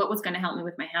to what was going to help me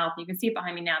with my health. You can see it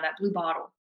behind me now, that blue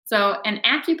bottle. So, an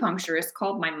acupuncturist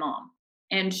called my mom,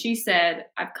 and she said,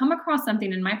 I've come across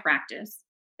something in my practice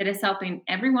that is helping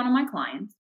every one of my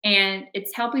clients, and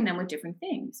it's helping them with different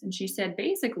things. And she said,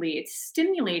 basically, it's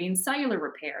stimulating cellular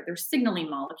repair. They're signaling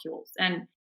molecules. And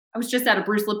I was just at a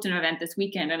Bruce Lipton event this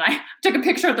weekend, and I took a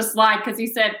picture of the slide because he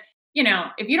said,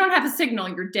 if you don't have a signal,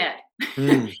 you're dead.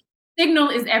 Mm, Signal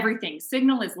is everything.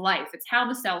 Signal is life. It's how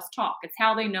the cells talk. It's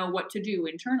how they know what to do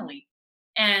internally.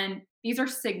 And these are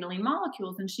signaling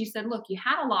molecules. And she said, look, you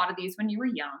had a lot of these when you were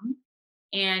young,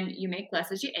 and you make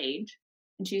less as you age.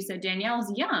 And she said,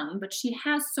 Danielle's young, but she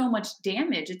has so much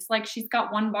damage. It's like she's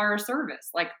got one bar of service.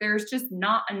 Like there's just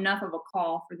not enough of a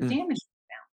call for the mm, damage.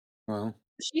 well,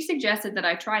 She suggested that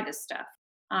I try this stuff.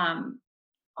 Um,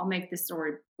 I'll make this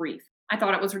story brief. I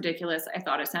thought it was ridiculous. I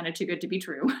thought it sounded too good to be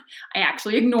true. I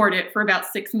actually ignored it for about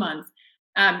 6 months.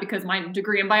 because my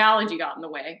degree in biology got in the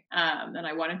way, and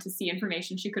I wanted to see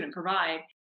information she couldn't provide.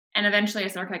 And eventually I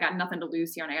said, okay, I got nothing to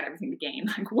lose here and I got everything to gain.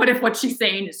 Like, what if what she's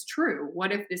saying is true?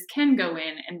 What if this can go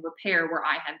in and repair where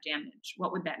I have damage?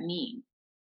 What would that mean?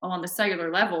 Well, on the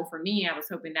cellular level, for me, I was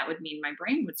hoping that would mean my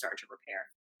brain would start to repair.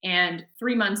 And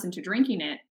 3 months into drinking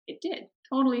it, it did.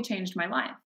 Totally changed my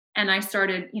life. And I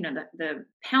started, the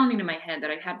pounding in my head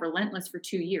that I'd had relentless for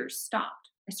 2 years stopped.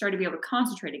 I started to be able to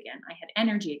concentrate again. I had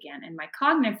energy again. And my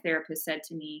cognitive therapist said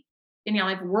to me, Danielle,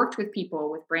 I've worked with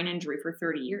people with brain injury for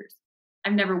 30 years.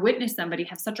 I've never witnessed somebody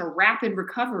have such a rapid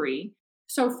recovery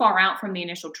so far out from the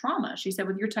initial trauma. She said,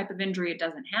 with your type of injury, it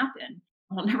doesn't happen.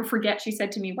 I'll never forget, she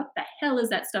said to me, what the hell is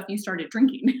that stuff you started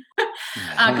drinking?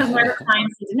 Because my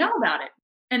clients need to know about it.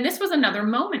 And this was another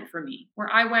moment for me where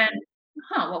I went,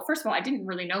 well, first of all, I didn't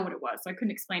really know what it was. So I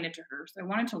couldn't explain it to her. So I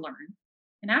wanted to learn.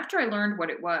 And after I learned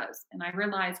what it was, and I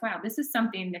realized, wow, this is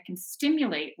something that can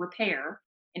stimulate repair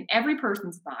in every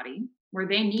person's body where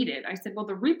they need it. I said, well,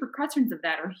 the repercussions of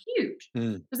that are huge.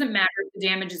 Mm, Doesn't matter if the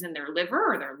damage is in their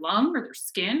liver or their lung or their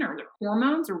skin or their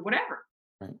hormones or whatever.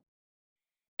 right.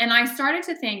 And I started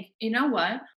to think, you know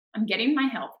what? I'm getting my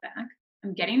health back.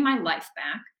 I'm getting my life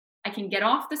back. I can get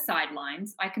off the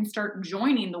sidelines. I can start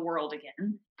joining the world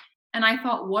again. And I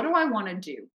thought, what do I want to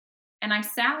do? And I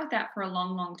sat with that for a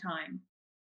long, long time.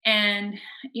 And,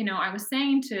 I was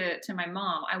saying to my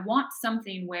mom, I want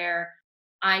something where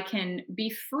I can be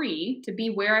free to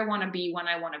be where I want to be when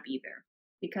I want to be there.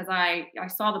 Because I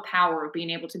saw the power of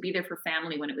being able to be there for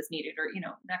family when it was needed, or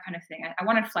that kind of thing. I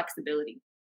wanted flexibility.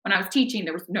 When I was teaching,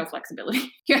 there was no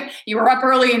flexibility. Yeah, you were up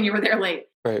early and you were there late.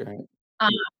 Right, right. Um,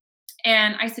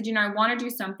 and I said, I want to do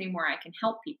something where I can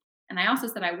help people. And I also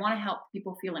said, I want to help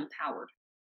people feel empowered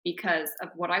because of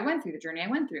what I went through, the journey I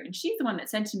went through. And she's the one that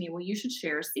said to me, well, you should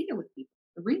share ASEA with people,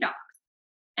 the redox.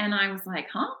 And I was like,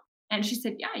 huh? And she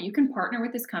said, yeah, you can partner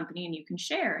with this company and you can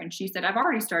share. And she said, I've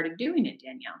already started doing it,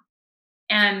 Danielle.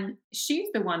 And she's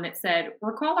the one that said,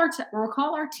 we'll call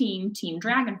our team Team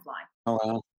Dragonfly, Oh,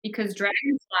 wow. because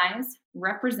dragonflies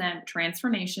represent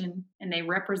transformation and they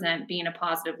represent being a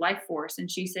positive life force. And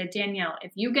she said, Danielle,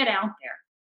 if you get out there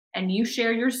and you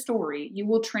share your story, you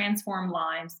will transform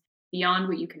lives beyond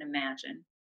what you can imagine.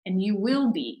 And you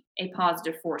will be a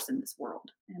positive force in this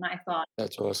world. And I thought,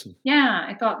 That's awesome. yeah,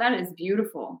 I thought that is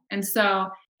beautiful. And so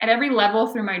at every level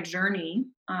through my journey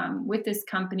with this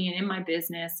company and in my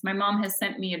business, my mom has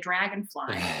sent me a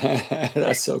dragonfly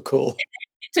That's so cool.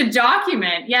 to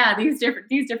document, yeah, these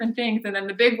different things. And then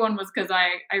the big one was because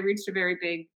I reached a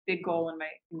very big goal in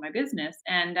my business.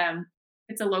 And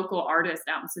it's a local artist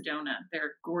out in Sedona.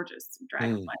 They're gorgeous Mm.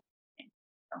 dragonfly.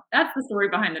 So that's the story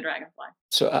behind the dragonfly.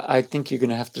 So I think you're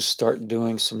gonna have to start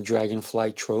doing some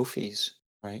dragonfly trophies,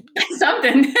 right?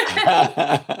 Something.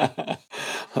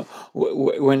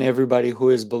 When everybody who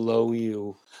is below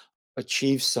you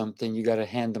achieves something, you gotta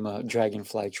hand them a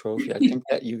dragonfly trophy. I think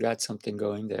that you got something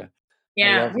going there. I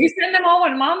Yeah, love we it. send them all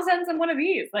when mom sends them one of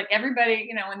these. Like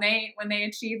everybody, when they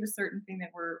achieve a certain thing that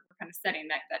we're kind of setting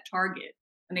that target,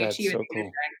 when they That's achieve it, so they get a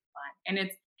cool. dragonfly. And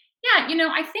it's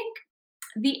yeah, I think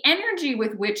the energy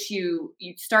with which you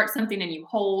start something and you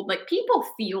hold, like people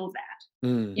feel that,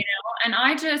 Mm, and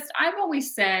I've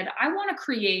always said I want to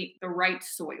create the right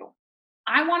soil.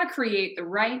 I want to create the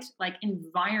right like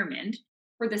environment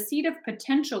for the seed of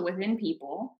potential within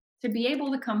people to be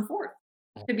able to come forth,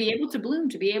 to be able to bloom,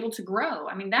 to be able to grow.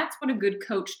 I mean, that's what a good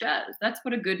coach does. That's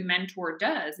what a good mentor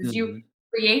does. Is you mhm.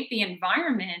 create the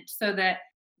environment so that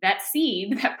that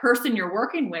seed, that person you're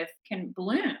working with can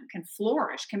bloom, can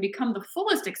flourish, can become the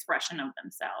fullest expression of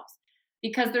themselves.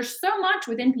 Because there's so much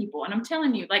within people. And I'm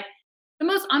telling you, like the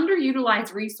most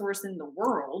underutilized resource in the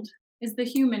world is the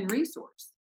human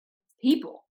resource,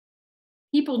 people.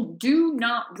 People do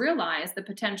not realize the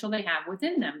potential they have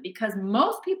within them because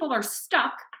most people are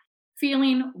stuck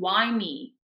feeling, why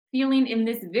me? Feeling in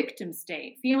this victim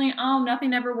state, feeling, oh,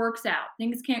 nothing ever works out.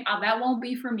 Things can't, oh, that won't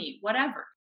be for me, whatever.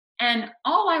 And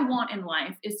all I want in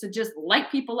life is to just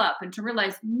light people up and to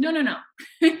realize, no, no, no.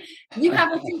 You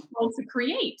have a control to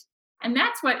create. And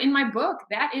that's what in my book,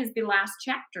 that is the last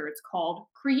chapter. It's called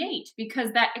Create,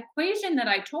 because that equation that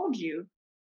I told you,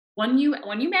 when you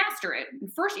master it,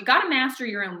 first you got to master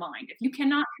your own mind. If you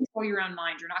cannot control your own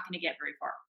mind, you're not going to get very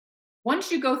far.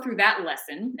 Once you go through that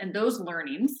lesson and those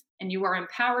learnings and you are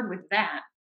empowered with that,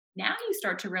 now you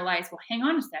start to realize, well, hang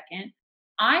on a second.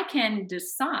 I can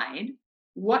decide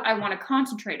what I want to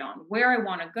concentrate on, where I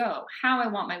want to go, how I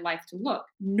want my life to look.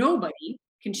 Nobody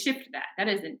can shift that. That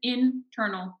is an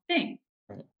internal thing.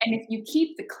 Right. And if you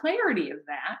keep the clarity of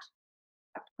that,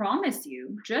 I promise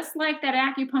you, just like that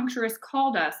acupuncturist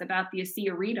called us about the ASEA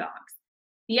redox,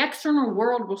 the external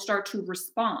world will start to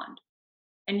respond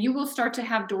and you will start to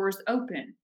have doors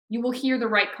open. You will hear the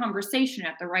right conversation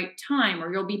at the right time,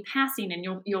 or you'll be passing and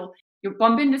you'll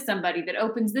bump into somebody that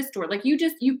opens this door. Like you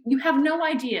have no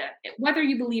idea whether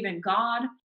you believe in God,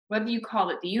 whether you call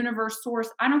it the universe, source.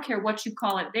 I don't care what you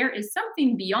call it. There is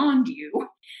something beyond you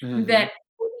Hmm. that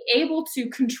will be able to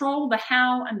control the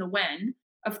how and the when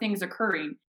of things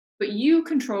occurring, but you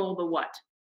control the what.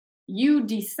 You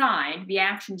decide the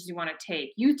actions you want to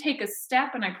take. You take a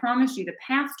step, and I promise you, the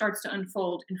path starts to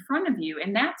unfold in front of you.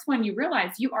 And that's when you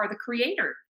realize you are the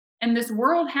creator. And this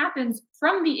world happens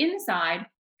from the inside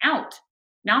out,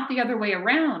 not the other way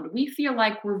around. We feel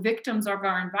like we're victims of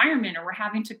our environment or we're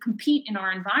having to compete in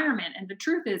our environment. And the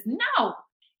truth is, no,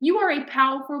 you are a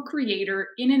powerful creator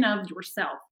in and of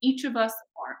yourself. Each of us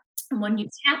are. And when you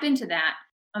tap into that,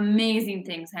 amazing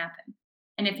things happen.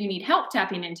 And if you need help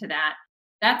tapping into that,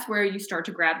 that's where you start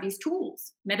to grab these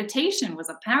tools. Meditation was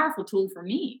a powerful tool for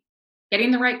me. Getting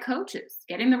the right coaches,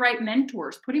 getting the right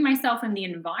mentors, putting myself in the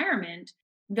environment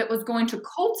that was going to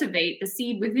cultivate the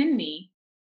seed within me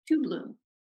to bloom.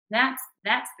 That's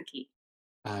the key.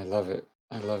 I love it.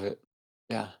 I love it.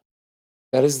 Yeah.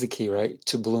 That is the key, right?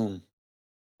 To bloom.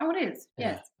 Oh, it is.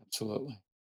 Yeah, Yes. absolutely.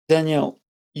 Danielle,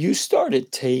 you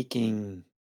started taking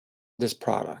this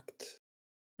product.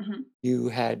 Mhm. You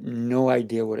had no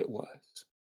idea what it was,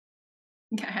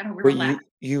 Yeah, I had a but real laugh.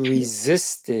 you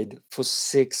resisted for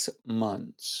 6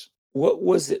 months. What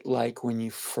was it like when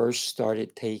you first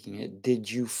started taking it? Did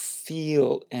you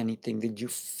feel anything? Did you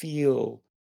feel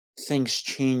things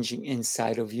changing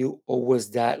inside of you, or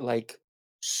was that, like,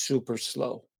 super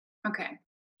slow? Okay.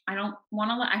 I don't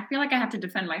want to. I feel like I have to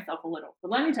defend myself a little,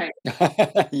 but let me tell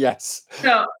you. Yes.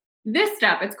 So this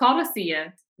step, it's called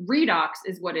ASEA. Redox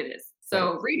is what it is. Right.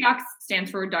 So redox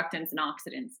stands for reductants and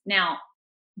oxidants. Now,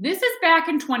 this is back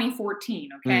in 2014,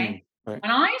 okay? Right,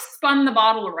 When I spun the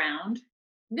bottle around,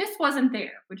 this wasn't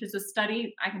there, which is a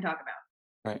study I can talk about.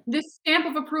 right. This stamp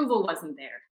of approval wasn't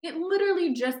there. It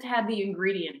literally just had the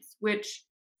ingredients, which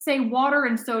say water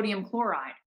and sodium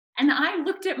chloride. And I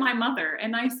looked at my mother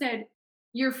and I said,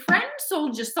 "Your friend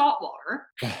sold you salt water.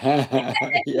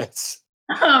 Yes.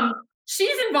 um,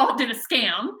 she's involved in a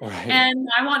scam Right. and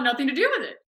I want nothing to do with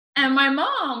it." And my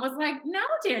mom was like, "No,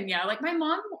 Danielle." Like my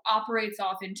mom operates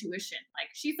off intuition. Like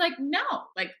she's like, "No."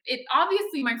 Like it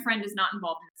obviously my friend is not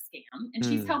involved in a scam and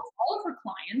she's Mm, helped all of her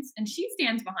clients and she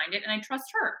stands behind it and I trust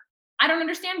her. I don't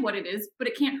understand what it is, but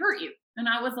it can't hurt you. And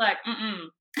I was like, "Mm-mm.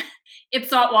 It's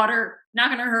salt water, not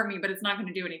gonna hurt me, but it's not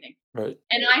gonna do anything." right.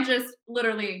 And I just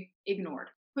literally ignored,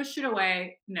 pushed it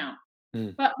away. No.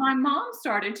 Mm. But my mom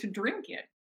started to drink it,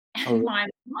 and Oh, my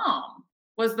mom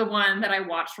was the one that I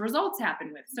watched results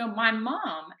happen with. So my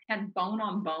mom had bone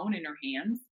on bone in her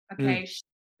hands, mm. okay? She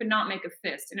could not make a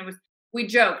fist, and it was we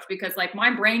joked because, like, my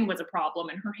brain was a problem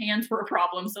and her hands were a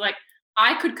problem, so, like,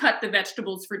 I could cut the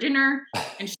vegetables for dinner,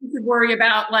 and she could worry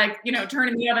about, like,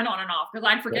 turning the oven on and off because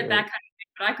 'cause I'd Right, forget that right. kind of thing,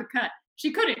 but I could cut.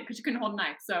 She couldn't because she couldn't hold a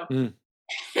knife, so Mm,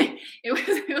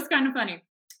 it was kinda funny.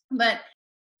 But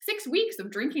 6 weeks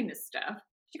of drinking this stuff,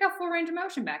 she got full range of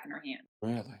motion back in her hand.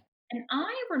 really? And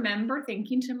I remember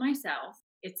thinking to myself,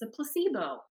 it's a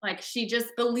placebo. Like she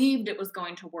just believed it was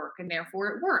going to work and therefore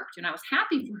it worked. And I was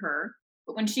happy for her.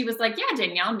 But when she was like, "Yeah,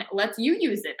 Danielle, let's you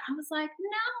use it," I was like,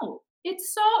 "No,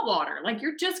 it's salt water. Like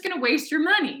you're just going to waste your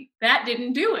money." That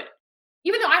didn't do it.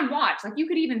 Even though I watched, like you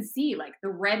could even see like the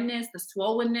redness, the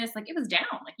swollenness, like it was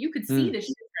down. Like you could see Mm, this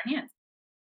shit in her hands.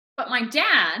 But my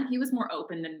dad, he was more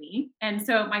open than me, and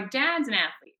so my dad's an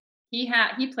athlete. He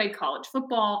played college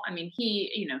football. I mean,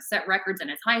 he, set records in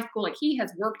his high school. Like he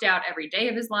has worked out every day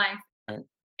of his life, right,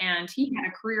 and he had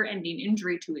a career-ending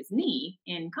injury to his knee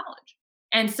in college.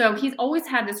 And so he's always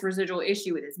had this residual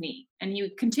issue with his knee, and he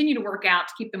would continue to work out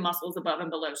to keep the muscles above and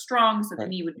below strong so the right.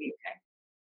 knee would be okay.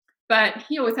 But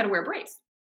he always had to wear a brace.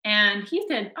 And he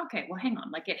said, "Okay, well, hang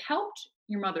on. Like it helped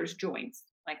your mother's joints.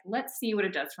 Like, let's see what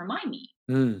it does for my knee."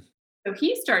 Mm. So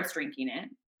he starts drinking it,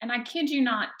 and I kid you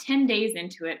not, 10 days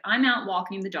into it, I'm out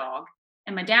walking the dog,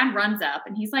 and my dad runs up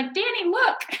and he's like, "Danny,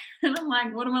 look." And I'm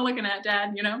like, "What am I looking at,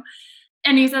 Dad?"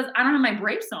 And he says, "I don't have my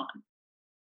brace on."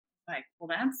 Like, "Well,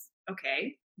 that's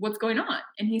okay. What's going on?"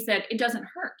 And he said, "It doesn't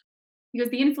hurt because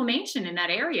the inflammation in that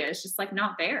area is just like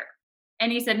not there."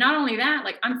 And he said, "Not only that,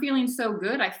 like I'm feeling so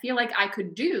good. I feel like I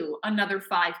could do another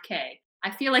 5K.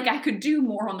 I feel like I could do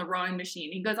more on the rowing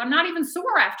machine." He goes, "I'm not even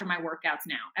sore after my workouts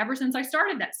now, ever since I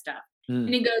started that stuff." And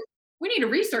Mm, he goes, "We need to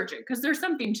research it because there's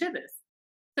something to this."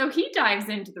 So he dives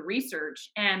into the research.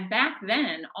 And back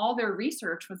then, all their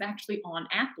research was actually on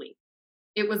athletes.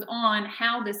 It was on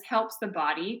how this helps the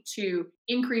body to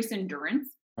increase endurance,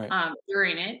 Right.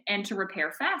 during it and to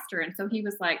repair faster. And so he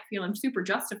was like feeling super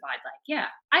justified, like, yeah,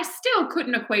 I still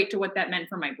couldn't equate to what that meant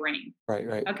for my brain. Right.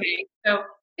 Right. Okay. So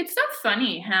it's so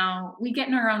funny how we get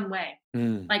in our own way.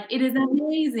 Mm. Like, it is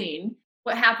amazing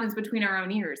what happens between our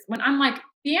own ears. When I'm like,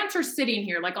 the answer's sitting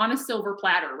here, like on a silver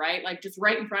platter, right? Like just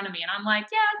right in front of me. And I'm like,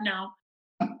 yeah,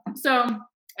 no. So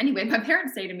anyway, my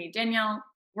parents say to me, Danielle,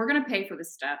 we're going to pay for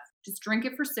this stuff. Just drink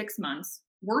it for 6 months.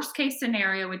 Worst case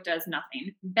scenario, it does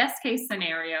nothing. Best case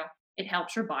scenario, it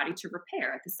helps your body to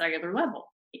repair at the cellular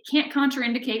level. It can't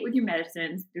contraindicate with your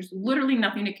medicines. There's literally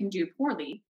nothing it can do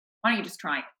poorly. Why don't you just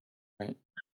try it? Right.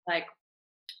 Like,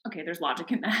 okay, there's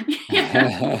logic in that.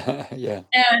 Yeah. Yeah.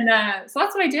 And so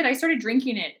that's what I did. I started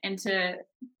drinking it. And to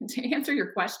answer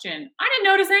your question, I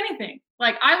didn't notice anything.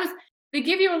 Like, they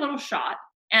give you a little shot,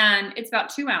 and it's about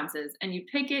 2 ounces, and you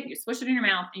take it, you swish it in your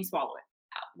mouth, and you swallow it.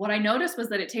 What I noticed was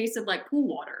that it tasted like pool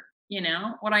water.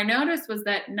 What I noticed was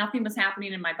that nothing was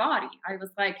happening in my body. I was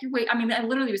like, I mean, I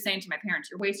literally was saying to my parents,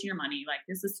 you're wasting your money. Like,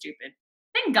 this is stupid.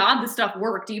 Thank God the stuff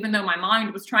worked, even though my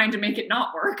mind was trying to make it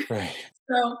not work. Right.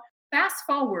 So fast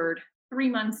forward 3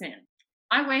 months in,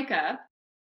 I wake up,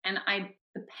 and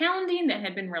the pounding that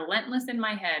had been relentless in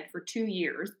my head for 2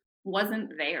 years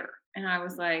wasn't there. And I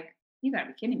was like, you gotta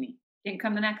be kidding me. Didn't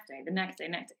come the next day, the next day,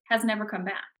 next day. Has never come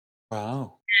back.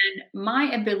 Wow. And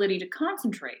my ability to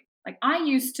concentrate, like, I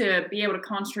used to be able to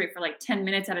concentrate for like 10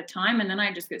 minutes at a time, and then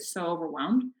I just get so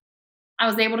overwhelmed. I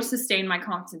was able to sustain my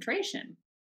concentration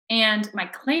and my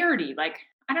clarity. Like,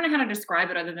 I don't know how to describe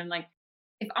it other than, like,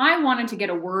 if I wanted to get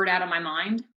a word out of my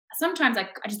mind, sometimes I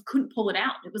just couldn't pull it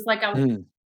out. It was like I was Mm.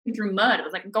 through mud. It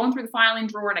was like going through the filing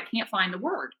drawer and I can't find the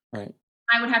word. Right.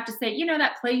 I would have to say,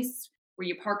 that place where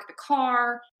you park the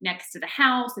car next to the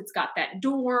house, it's got that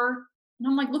door. And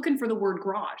I'm like looking for the word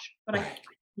garage, but I Right.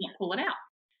 can't pull it out.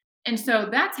 And so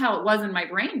that's how it was in my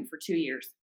brain for 2 years.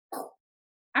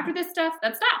 After this stuff,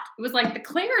 that stopped. It was like the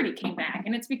clarity came back.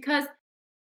 And it's because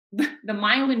the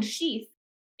myelin sheath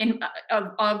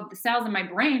of the cells in my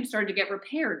brain started to get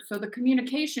repaired. So the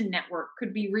communication network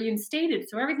could be reinstated.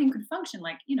 So everything could function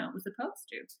like, it was supposed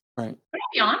to. Right. But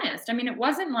I'll be honest, I mean, it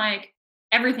wasn't like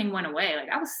everything went away. Like,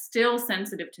 I was still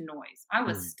sensitive to noise. I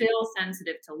was Mm. still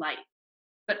sensitive to light.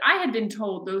 But I had been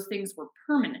told those things were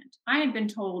permanent. I had been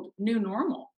told new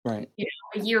normal, Right.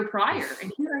 a year prior.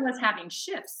 And here I was having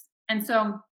shifts. And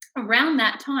so around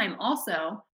that time,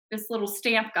 also, this little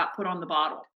stamp got put on the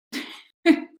bottle.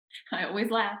 I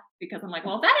always laugh because I'm like,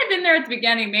 well, if that had been there at the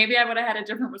beginning, maybe I would have had a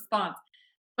different response.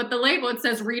 But the label, it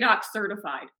says Redox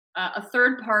certified, a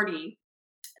third party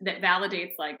that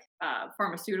validates like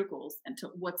pharmaceuticals and to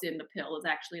what's in the pill is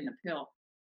actually in the pill.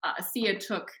 ASEA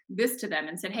took this to them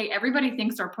and said, hey, everybody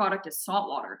thinks our product is salt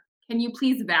water. Can you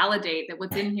please validate that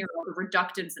what's in here are the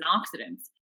reductants and oxidants?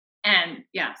 And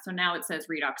yeah, so now it says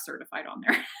Redox certified on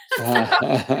there. So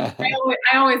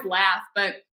I always laugh,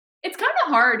 but it's kind of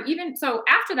hard. Even so,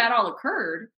 after that all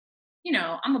occurred,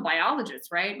 I'm a biologist,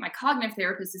 right? My cognitive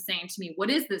therapist is saying to me, what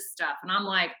is this stuff? And I'm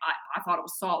like, I thought it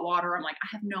was salt water. I'm like, I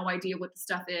have no idea what the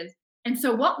stuff is. And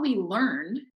so what we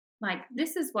learned, like,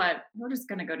 this is what we're just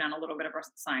going to go down a little bit of a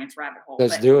science rabbit hole.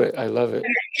 Let's do it. I love it.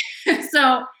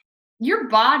 So your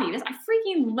body, I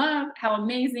freaking love how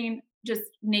amazing just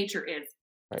nature is.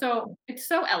 Right. So it's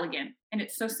so elegant and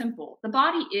it's so simple. The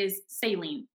body is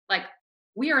saline. Like,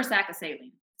 we are a sack of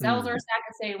saline. Cells are a sack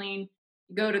of saline.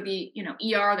 You go to the,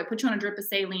 ER, they put you on a drip of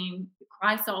saline, you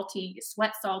cry salty, you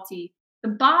sweat salty. The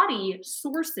body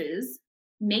sources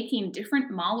making different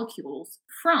molecules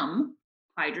from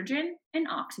hydrogen and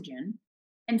oxygen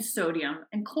and sodium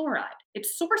and chloride. It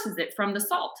sources it from the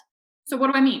salt. So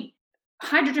what do I mean?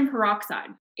 Hydrogen peroxide,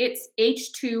 it's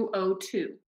H2O2,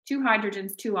 2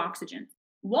 hydrogens, 2 oxygens.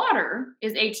 Water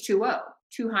is H2O,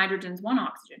 2 hydrogens, 1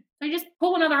 oxygen. So you just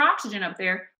pull another oxygen up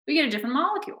there, we get a different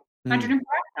molecule, hydrogen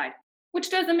peroxide,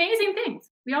 which does amazing things.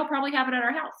 We all probably have it at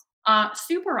our house.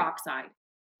 Superoxide,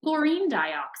 chlorine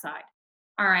dioxide.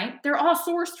 All right, they're all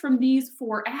sourced from these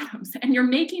 4 atoms, and you're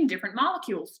making different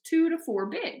molecules, 2 to 4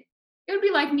 big. It would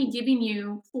be like me giving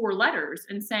you 4 letters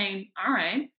and saying, all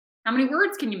right, how many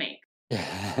words can you make?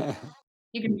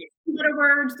 You can make 2-letter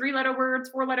words, 3-letter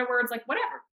words, 4-letter words, like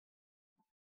whatever.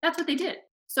 That's what they did.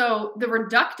 So the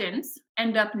reductants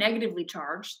end up negatively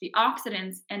charged, the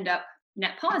oxidants end up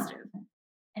net positive.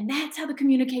 And that's how the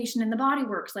communication in the body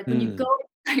works. Like, when you go to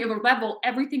the cellular level,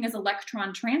 everything is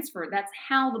electron transfer. That's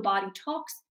how the body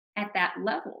talks at that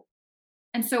level.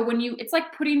 And so it's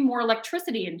like putting more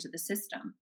electricity into the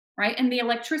system, right? And the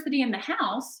electricity in the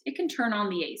house, it can turn on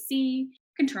the AC,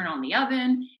 it can turn on the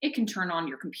oven, it can turn on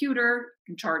your computer, it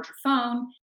can charge your phone.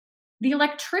 the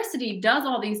electricity does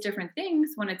all these different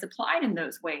things when it's applied in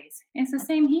those ways. And it's the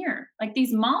same here. Like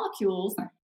these molecules,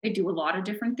 they do a lot of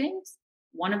different things.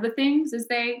 One of the things is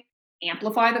they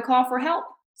amplify the call for help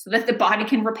so that the body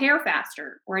can repair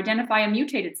faster or identify a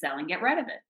mutated cell and get rid of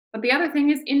it. But the other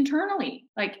thing is internally,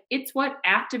 like it's what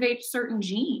activates certain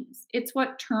genes, it's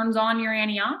what turns on your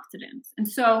antioxidants. And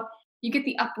so you get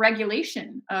the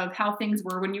upregulation of how things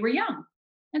were when you were young.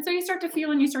 And so you start to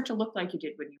feel and you start to look like you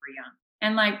did when you were young.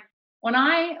 And like when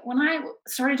I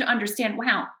started to understand,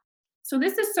 wow, so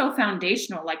this is so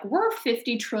foundational. Like we're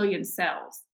 50 trillion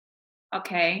cells,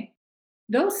 okay?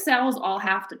 Those cells all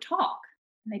have to talk.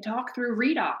 And they talk through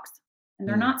redox. And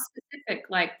they're Mm, not specific.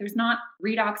 Like there's not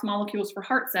redox molecules for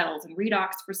heart cells and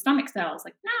redox for stomach cells.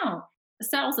 Like no, a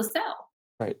cell's a cell.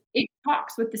 right. It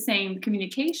talks with the same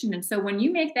communication. And so when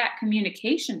you make that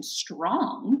communication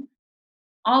strong,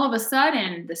 all of a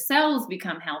sudden the cells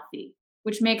become healthy,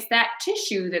 which makes that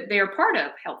tissue that they're part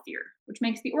of healthier, which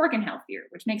makes the organ healthier,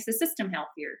 which makes the system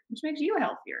healthier, which makes you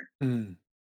healthier. Mm,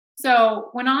 So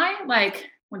when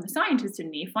the scientist in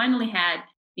me finally had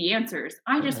the answers,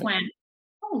 I just right. went,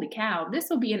 holy cow, this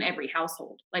will be in every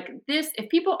household. Like this, if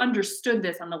people understood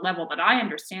this on the level that I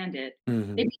understand it, they'd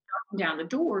Mhm. be knocking down the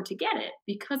door to get it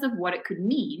because of what it could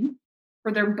mean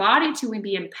for their body to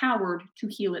be empowered to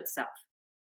heal itself.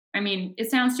 I mean, it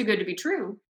sounds too good to be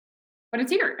true, but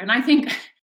it's here. And I think,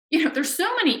 there's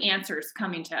so many answers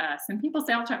coming to us. And people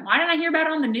say all the time, why didn't I hear about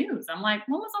it on the news? I'm like,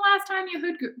 when was the last time you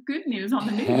heard good news on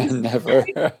the news? Never.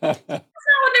 That's not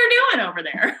what they're doing over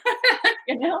there.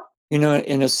 you know? You know,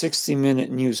 in a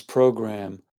 60-minute news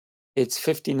program, it's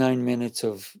 59 minutes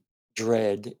of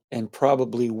dread and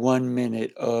probably 1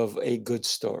 minute of a good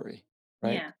story,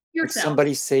 right? Yeah. Like Yourself.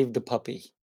 somebody saved a puppy,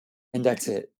 and that's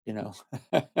it, you know?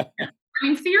 Yeah. I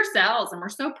mean, fear sells, and we're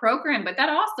so programmed, but that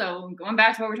also, going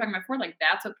back to what we were talking about before, like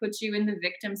that's what puts you in the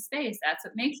victim space. That's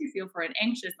what makes you feel for it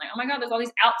anxious. Like, oh my God, there's all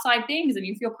these outside things, and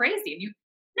you feel crazy. And you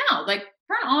no, like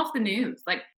turn off the news.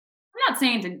 Like, I'm not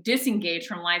saying to disengage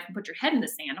from life and put your head in the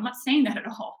sand. I'm not saying that at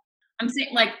all. I'm saying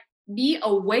like be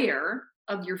aware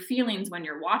of your feelings when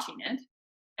you're watching it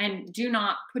and do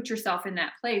not put yourself in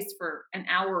that place for an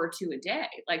hour or two a day.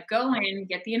 Like go in,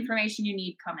 get the information you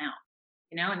need, come out,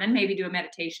 and then maybe do a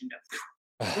meditation to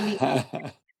release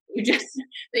you just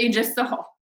that you just saw.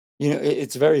 You know,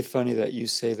 it's very funny that you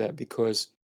say that because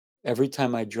every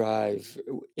time I drive,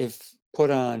 if put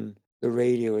on the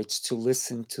radio, it's to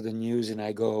listen to the news, and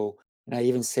I go, and I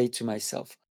even say to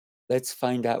myself, let's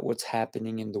find out what's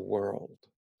happening in the world.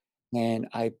 And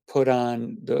I put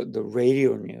on the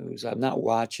radio news. I'm not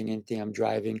watching anything. I'm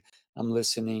driving. I'm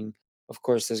listening. Of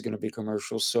course, there's going to be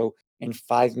commercials. So in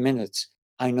 5 minutes,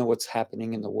 I know what's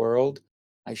happening in the world.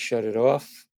 I shut it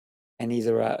off, and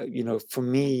either for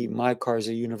me, my car is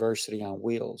a university on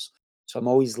wheels, so I'm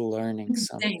always learning Same.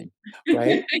 something,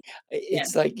 right? Yes.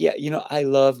 It's like, yeah, I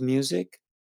love music,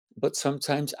 but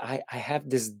sometimes I have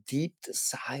this deep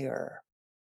desire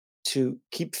to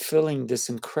keep filling this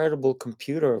incredible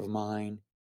computer of mine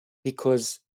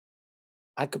because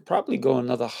I could probably go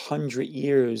another 100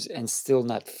 years and still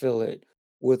not fill it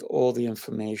with all the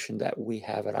information that we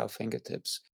have at our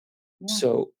fingertips. Yeah.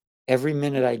 So every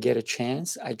minute I get a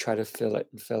chance, I try to fill it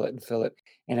and fill it and fill it.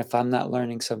 And if I'm not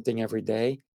learning something every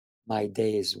day, my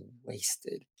day is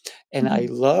wasted. And I Mhm.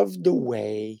 love the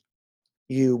way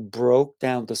you broke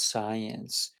down the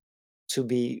science to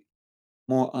be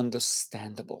more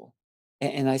understandable.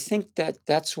 And I think that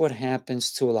that's what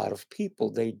happens to a lot of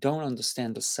people. They don't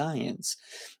understand the science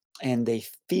and they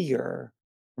fear.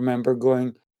 Remember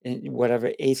going in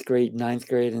whatever eighth grade, ninth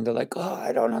grade, and they're like, "Oh,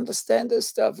 I don't understand this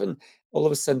stuff," and all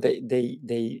of a sudden Shut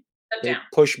they down.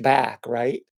 push back,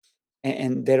 right?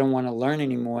 And they don't want to learn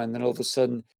anymore. And then all of a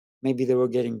sudden, maybe they were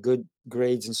getting good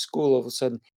grades in school. All of a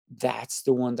sudden, that's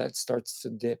the one that starts to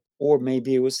dip, or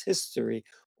maybe it was history,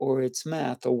 or it's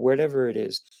math, or whatever it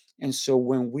is. And so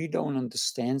when we don't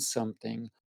understand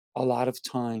something, a lot of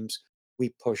times we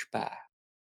push back.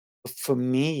 For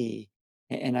me,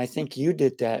 and I think you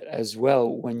did that as well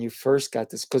when you first got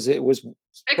this, because it was 6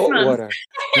 salt months. water,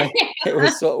 right? It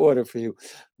was salt water for you.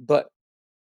 But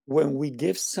when we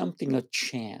give something a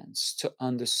chance to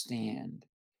understand,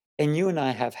 and you and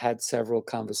I have had several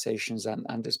conversations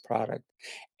on this product,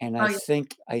 and Oh, I yeah.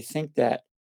 think I think that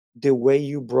the way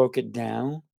you broke it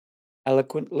down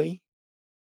eloquently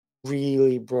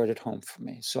really brought it home for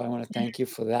me. So I want to thank you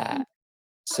for that.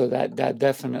 So that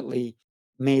definitely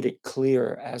made it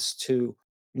clear as to,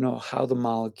 how the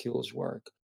molecules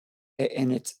work.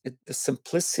 And the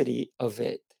simplicity of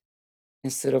it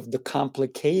instead of the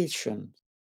complication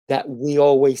that we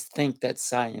always think that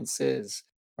science is,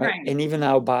 right? Right. And even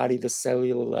our body, the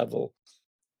cellular level,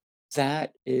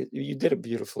 That is, you did a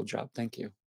beautiful job. Thank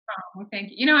you. Well, thank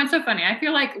you. You know, it's so funny. I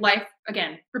feel like life,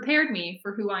 again, prepared me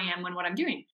for who I am and what I'm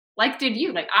doing. Like did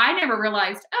you. Like I never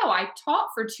realized, oh, I taught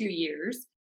for 2 years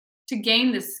to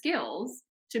gain the skills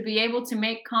to be able to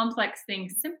make complex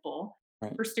things simple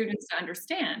Right. for students to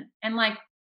understand. And like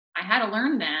I had to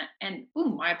learn that and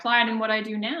boom, I applied in what I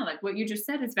do now. Like what you just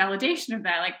said is validation of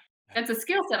that. Like that's a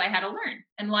skill set I had to learn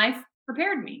and life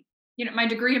prepared me. You know, my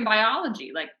degree in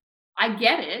biology, like I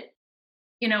get it,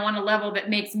 on a level that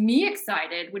makes me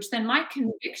excited, which then my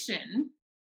conviction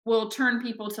will turn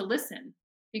people to listen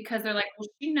because they're like, well,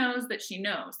 she knows that she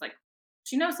knows. Like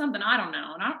she knows something I don't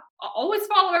know. And I'll always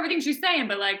follow everything she's saying,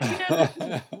 but like she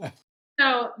knows.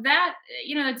 So that,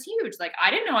 that's huge. Like, I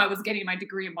didn't know I was getting my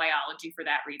degree in biology for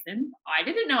that reason. I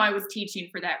didn't know I was teaching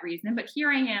for that reason, but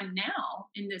here I am now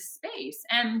in this space.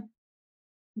 And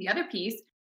the other piece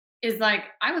is like,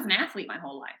 I was an athlete my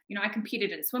whole life. I competed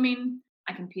in swimming,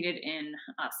 I competed in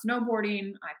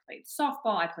snowboarding, I played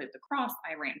softball, I played lacrosse,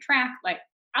 I ran track. Like,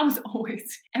 I was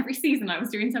always, every season, I was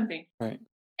doing something. Right.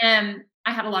 And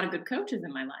I had a lot of good coaches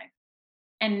in my life.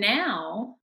 And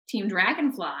now, Team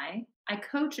Dragonfly, I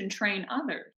coach and train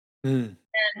others. Mm,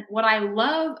 And what I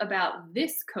love about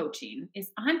this coaching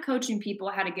is I'm coaching people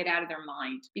how to get out of their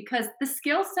mind because the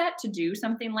skill set to do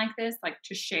something like this, like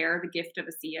to share the gift of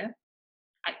ASEA,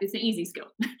 it's an easy skill.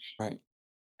 right.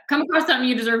 Come across something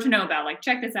you deserve to know about, like,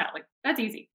 check this out. Like, that's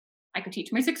easy. I could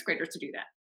teach my sixth graders to do that.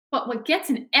 But what gets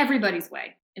in everybody's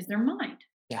way is their mind.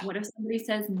 Yeah. What if somebody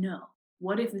says no?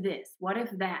 What if this? What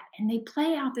if that? And they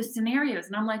play out the scenarios.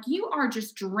 And I'm like, you are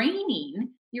just draining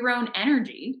your own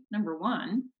energy, number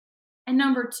one. And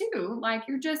number two, like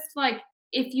you're just like,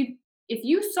 if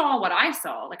you saw what I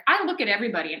saw, like I look at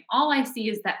everybody and all I see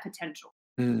is that potential,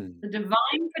 Mm, the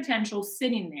divine potential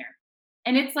sitting there.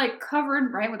 And it's like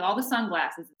covered, right, with all the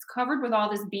sunglasses. It's covered with all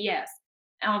this BS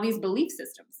and all these belief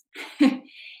systems.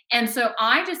 And so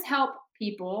I just help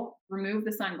people remove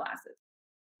the sunglasses.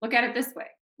 Look at it this way.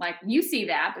 Like you see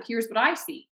that, but here's what I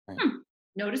see. right.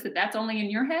 Notice that that's only in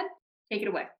your head. Take it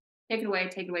away. Take it away.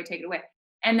 Take it away. Take it away.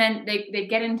 And then they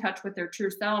get in touch with their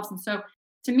true selves. And so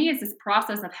to me, it's this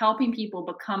process of helping people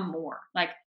become more, like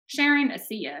sharing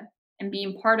ASEA and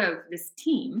being part of this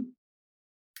team.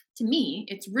 To me,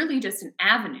 it's really just an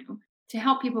avenue to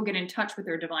help people get in touch with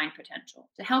their divine potential,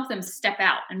 to help them step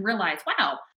out and realize,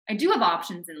 wow, I do have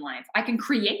options in life. I can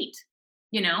create.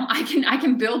 I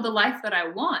can build the life that I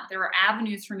want. There are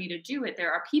avenues for me to do it.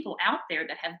 There are people out there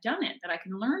that have done it that I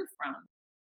can learn from.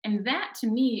 And that to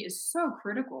me is so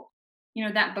critical.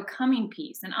 That becoming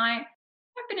piece. And I've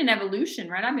been in evolution,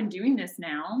 right? I've been doing this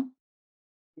now.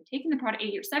 I'm taking the product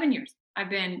 8 years, 7 years. I've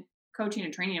been coaching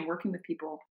and training and working with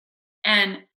people.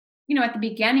 And, at the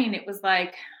beginning, it was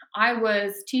like I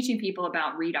was teaching people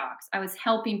about redox. I was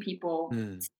helping people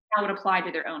Mm, see how it applied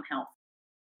to their own health.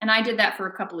 And I did that for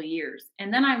a couple of years.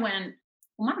 And then I went,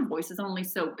 well, my voice is only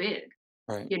so big.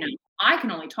 right. You know, I can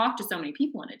only talk to so many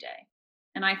people in a day.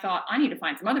 And I thought, I need to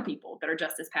find some other people that are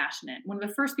just as passionate. One of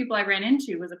the first people I ran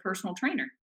into was a personal trainer.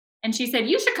 And she said,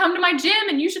 you should come to my gym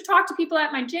and you should talk to people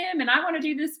at my gym. And I want to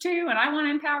do this too. And I want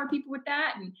to empower people with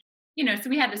that. And, so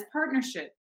we had this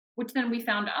partnership, which then we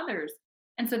found others.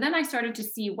 And so then I started to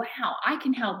see, wow, I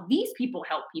can help these people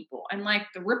help people. And like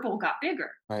the ripple got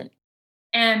bigger. Right.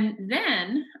 And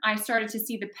then I started to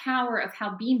see the power of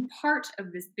how being part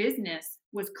of this business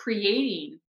was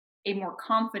creating a more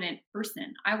confident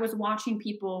person. I was watching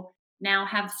people now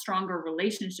have stronger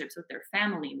relationships with their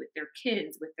family, with their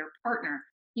kids, with their partner,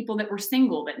 people that were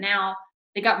single that now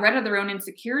they got rid of their own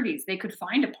insecurities. They could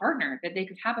find a partner that they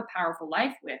could have a powerful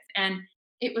life with. And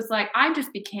it was like I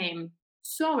just became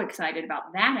so excited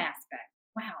about that aspect.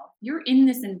 Wow, you're in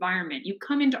this environment. You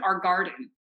come into our garden,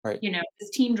 Right.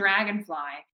 this team dragonfly,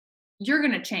 you're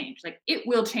going to change. Like it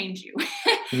will change you.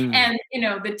 Mm, And,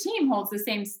 the team holds the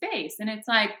same space. And it's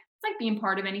like being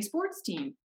part of any sports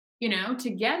team.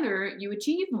 Together you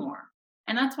achieve more.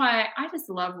 And that's why I just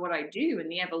love what I do and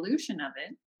the evolution of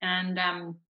it. And,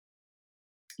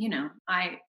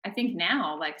 I think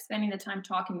now, like spending the time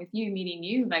talking with you, meeting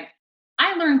you, like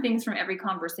I learn things from every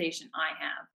conversation I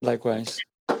have likewise.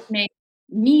 make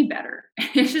me better.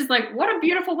 It's just like, what a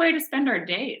beautiful way to spend our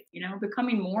days,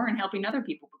 becoming more and helping other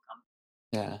people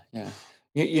become. Yeah.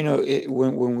 Yeah.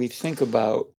 When we think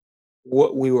about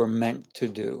what we were meant to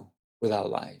do with our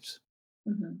lives,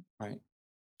 Mhm. right?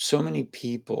 So many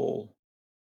people,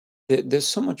 there's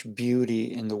so much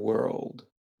beauty in the world,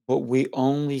 but we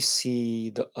only see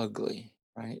the ugly,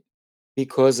 right?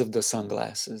 Because of the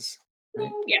sunglasses,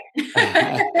 right? Mm,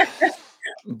 yeah.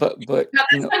 But Got you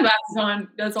the know, sunglasses on,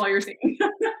 that's all you're seeing.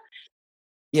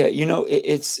 Yeah,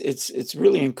 it's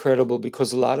really incredible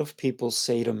because a lot of people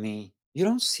say to me, "You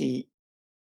don't see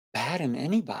bad in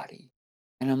anybody."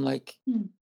 And I'm like, Mm.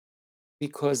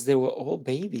 "Because they were all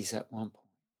babies at one point,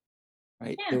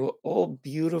 right? They Yeah. were all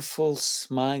beautiful,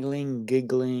 smiling,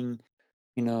 giggling,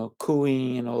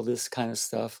 cooing and all this kind of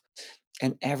stuff.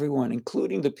 And everyone,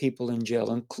 including the people in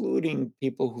jail, including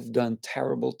people who've done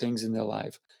terrible things in their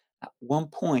life, at one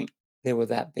point, they were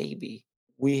that baby.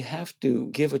 We have to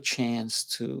give a chance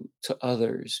to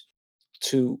others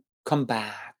to come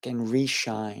back and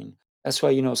reshine. That's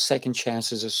why, second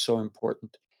chances are so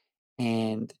important.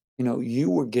 And, you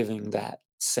were giving that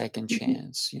second Mhm.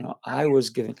 chance. Oh,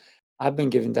 yeah. I've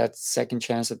been given that second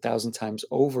chance 1,000 times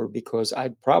over because I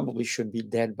probably should be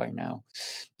dead by now.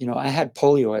 I had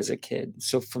polio as a kid.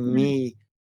 So for Mm. me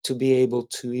to be able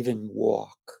to even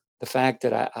walk, the fact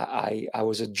that I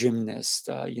was a gymnast,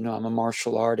 I'm a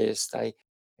martial artist, I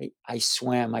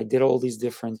swam, I did all these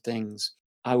different things.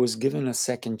 I was given a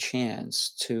second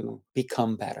chance to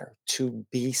become better, to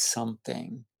be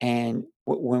something. And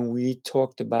when we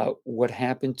talked about what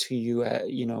happened to you,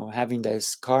 having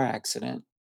this car accident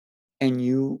and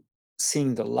you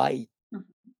seeing the light,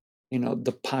 Mhm.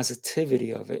 the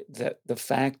positivity of it, that the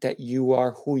fact that you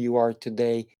are who you are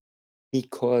today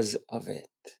because of it,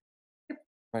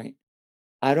 right?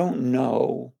 I don't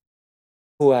know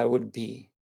who I would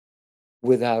be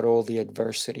without all the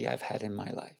adversity I've had in my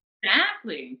life,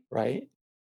 Exactly. right?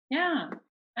 Yeah.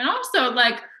 And also,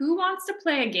 like, who wants to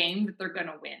play a game that they're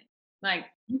gonna win? Like,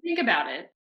 you think about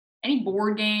it, any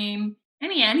board game,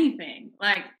 anything,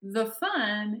 like, the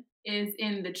fun is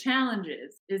in the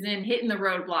challenges, is in hitting the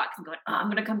roadblocks and going, "Oh, I'm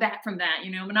gonna come back from that,"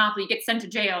 Monopoly, you get sent to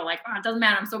jail, like, "Oh, it doesn't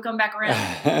matter, I'm still coming back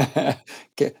around."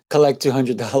 Collect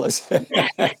 $200.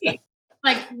 Exactly.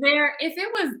 Like, if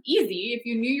it was easy, if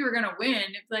you knew you were gonna win,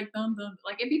 it's like, dun, dun,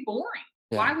 like, it'd be boring.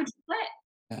 Why Yeah, would you play?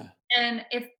 yeah. And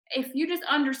if you just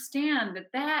understand that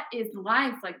that is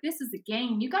life, like this is a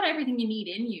game, you got everything you need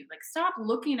in you. Like stop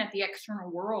looking at the external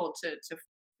world to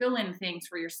fill in things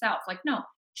for yourself. Like no,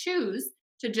 choose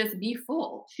to just be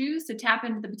full. Choose to tap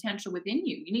into the potential within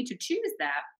you. You need to choose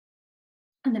that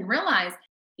and then realize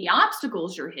the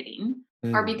obstacles you're hitting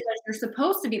are Mm, because you're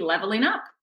supposed to be leveling up.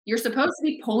 You're supposed to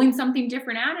be pulling something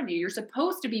different out of you. You're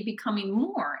supposed to be becoming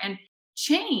more. And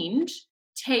change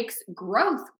takes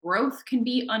growth. Growth can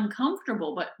be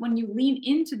uncomfortable, but when you lean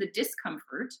into the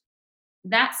discomfort,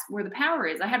 that's where the power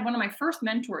is. I had one of my first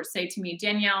mentors say to me,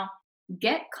 Danielle,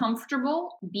 get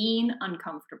comfortable being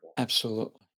uncomfortable.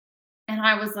 absolutely. And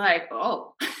I was like,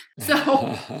 oh.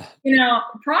 So,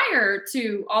 prior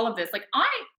to all of this, like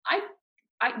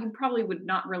you probably would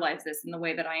not realize this in the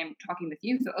way that I am talking with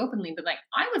you so openly, but like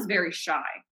I was very shy.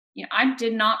 I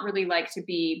did not really like to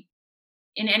be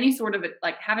in any sort of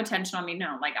like have attention on me.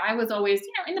 No, like I was always,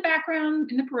 in the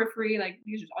background, in the periphery, like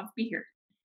I'll just be here.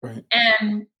 Right.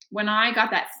 And when I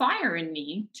got that fire in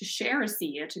me to share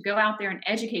ASEA, to go out there and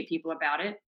educate people about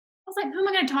it, I was like, who am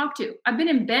I going to talk to? I've been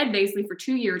in bed basically for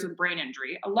 2 years with brain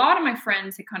injury. A lot of my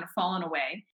friends had kind of fallen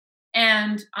away.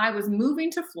 And I was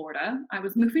moving to Florida. I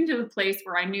was moving to a place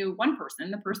where I knew one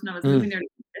person, the person I was moving Mm. there to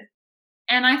be with.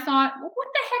 And I thought, well, what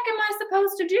the heck am I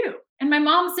supposed to do? And my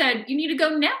mom said, you need to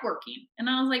go networking. And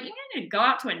I was like, you need to go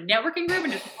out to a networking group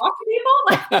and just talk to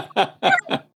people?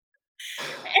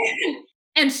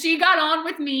 And she got on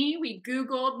with me. We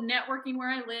Googled networking where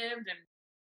I lived, and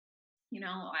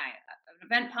an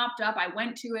event popped up. I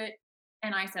went to it,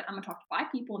 and I said, "I'm gonna talk to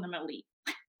 5 people, and I'm gonna leave.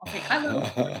 I'll say hello."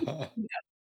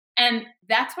 And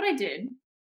that's what I did.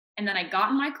 And then I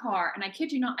got in my car, and I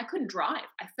kid you not, I couldn't drive.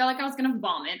 I felt like I was gonna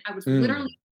vomit. I was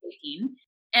literally Mm. shaking,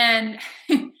 and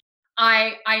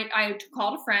I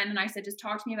called a friend, and I said, "Just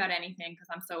talk to me about anything because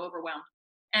I'm so overwhelmed."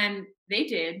 And they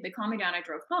did. They calmed me down. I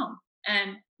drove home,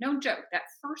 and no joke, that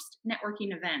first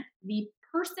networking event, the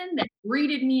person that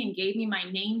greeted me and gave me my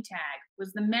name tag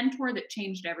was the mentor that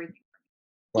changed everything.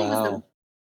 He was the one Wow.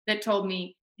 that told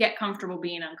me, "Get comfortable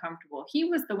being uncomfortable." He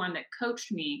was the one that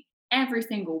coached me every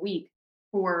single week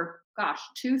for, gosh,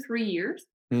 2, 3 years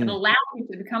that Mm. allowed me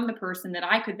to become the person that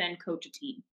I could then coach a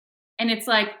team. And it's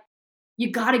like,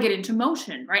 you gotta get into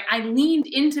motion, right? I leaned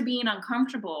into being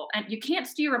uncomfortable, and you can't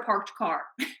steer a parked car.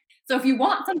 So if you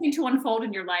want something to unfold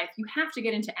in your life, you have to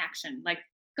get into action. Like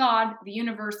God, the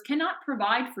universe cannot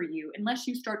provide for you unless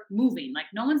you start moving. Like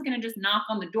no one's going to just knock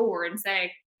on the door and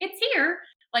say, "It's here."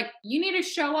 Like you need to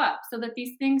show up so that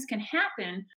these things can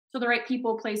happen, so the right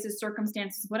people, places,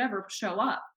 circumstances, whatever show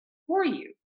up for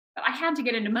you. But I had to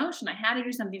get into motion. I had to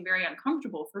do something very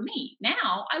uncomfortable for me.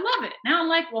 Now I love it. Now I'm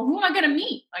like, well, who am I going to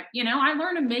meet? Like, I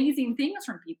learn amazing things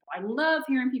from people. I love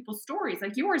hearing people's stories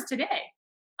like yours today.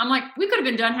 I'm like, we could have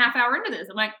been done half hour into this.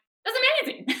 I'm like, that's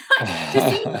To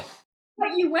see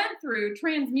what you went through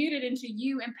transmuted into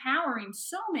you empowering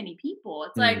so many people.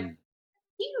 It's like Mm,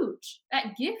 huge,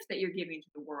 that gift that you're giving to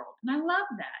the world. And I love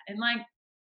that. And like,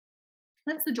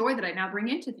 that's the joy that I now bring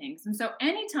into things. And so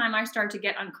anytime I start to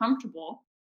get uncomfortable,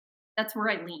 that's where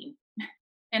I lean.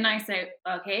 And I say,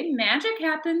 okay, magic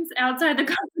happens outside the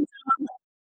comfort zone.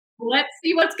 Let's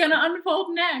see what's going to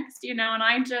unfold next, and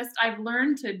I've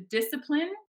learned to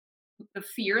discipline the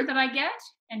fear that I get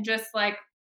and just like,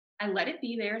 I let it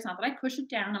be there. It's not that I push it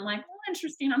down. I'm like, "Oh,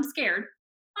 interesting. I'm scared.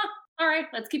 Huh, all right,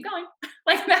 let's keep going."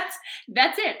 Like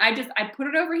that's it. I put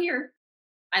it over here.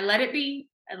 I let it be.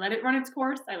 I let it run its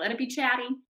course. I let it be chatty.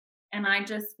 And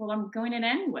well, I'm going in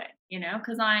anyway,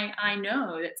 because I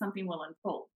know that something will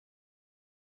unfold.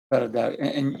 without a doubt,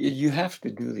 and you have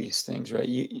to do these things, right?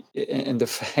 And the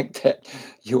fact that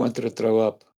you wanted to throw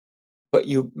up, but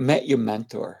you met your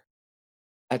mentor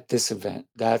at this event,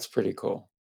 that's pretty cool.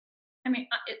 I mean,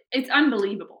 it's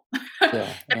unbelievable.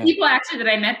 Yeah, The yeah. people actually that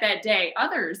I met that day,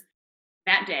 others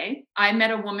that day, I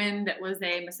met a woman that was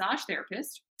a massage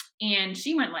therapist, and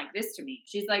she went like this to me.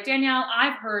 She's like, "Danielle,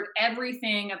 I've heard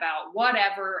everything about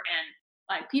whatever, and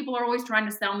like people are always trying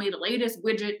to sell me the latest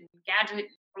widget and gadget,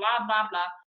 blah blah blah."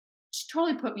 She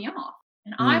totally put me off,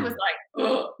 and I was Mm, like,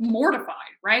 ugh,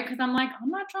 mortified, right? Because I'm like, I'm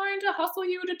not trying to hustle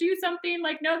you to do something.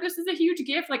 Like, no, this is a huge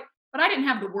gift. Like, but I didn't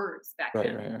have the words back right,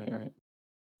 then. right, right, right.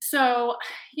 So,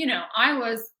 I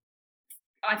was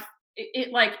I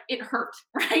like it hurt,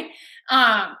 right?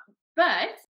 Um, but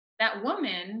that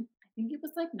woman, I think it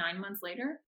was like 9 months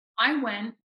later, I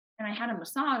went and I had a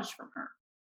massage from her.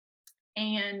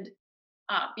 And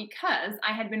because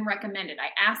I had been recommended, I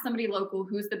asked somebody local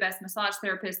who's the best massage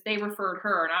therapist. They referred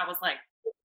her, and I was like,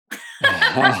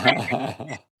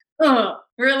 "Oh,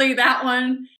 really, that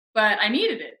one?" But I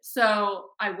needed it, so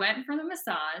I went for the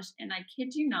massage. And I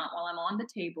kid you not, while I'm on the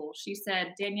table, she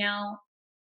said, "Danielle,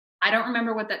 I don't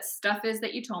remember what that stuff is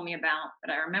that you told me about,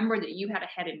 but I remember that you had a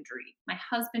head injury. My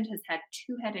husband has had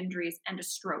 2 head injuries and a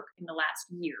stroke in the last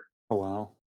year. Oh,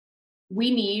 wow.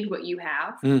 We need what you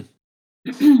have, Mm,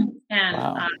 and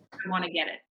wow. I want to get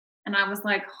it." And I was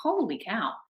like, "Holy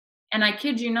cow!" And I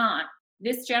kid you not,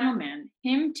 this gentleman,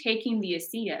 him taking the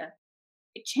ASEA,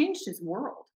 it changed his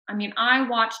world. I mean, I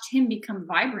watched him become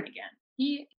vibrant again.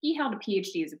 He held a PhD.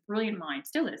 He's a brilliant mind,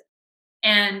 still is.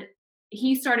 And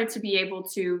he started to be able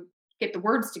to get the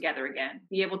words together again,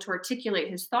 be able to articulate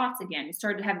his thoughts again. He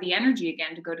started to have the energy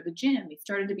again to go to the gym. He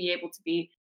started to be able to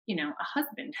be, a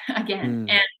husband again.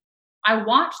 Mm, And I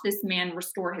watched this man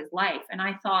restore his life. And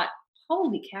I thought,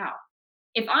 holy cow,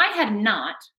 if I had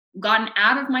not gotten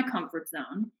out of my comfort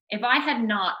zone, if I had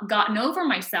not gotten over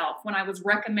myself when I was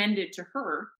recommended to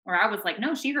her, or I was like,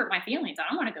 no, she hurt my feelings. I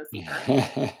don't want to go see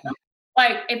her.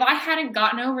 Like, if I hadn't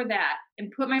gotten over that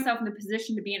and put myself in the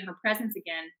position to be in her presence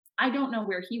again, I don't know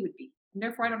where he would be. And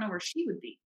therefore, I don't know where she would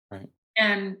be. right.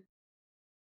 And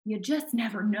you just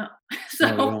never know. No, you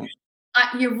So don't.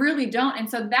 you really don't. And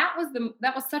so that was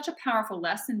such a powerful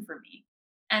lesson for me.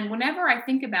 And whenever I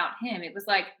think about him, it was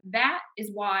like that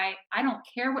is why I don't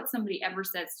care what somebody ever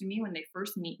says to me when they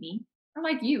first meet me. Or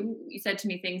like you said to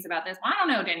me things about this. I don't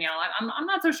know, Danielle. I'm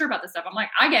not so sure about this stuff. I'm like,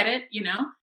 I get it.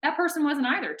 That person wasn't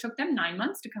either. It took them 9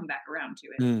 months to come back around to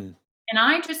it. Mm, And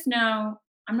I just know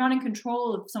I'm not in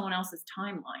control of someone else's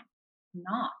timeline. I'm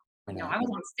not. we're I not.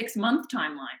 was on 6-month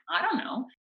timeline. I don't know.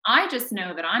 I just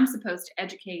know that I'm supposed to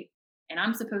educate and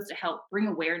I'm supposed to help bring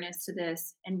awareness to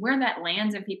this. And where that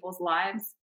lands in people's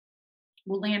lives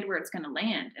will land where it's going to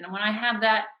land. And when I have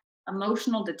that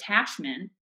emotional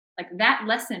detachment, like that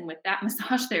lesson with that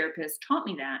massage therapist taught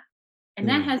me that. And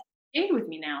that Mm, has stayed with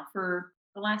me now for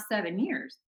the last 7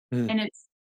 years. mm, And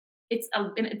it's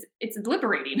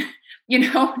liberating,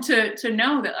 to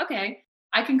know that okay,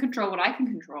 I can control what I can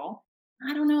control.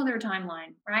 I don't know their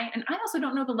timeline, right? And I also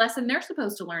don't know the lesson they're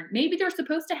supposed to learn. Maybe they're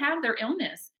supposed to have their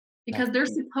illness yeah. because they're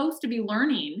supposed to be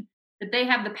learning that they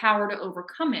have the power to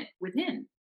overcome it within.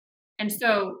 And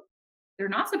so they're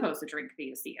not supposed to drink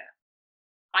the ASEA.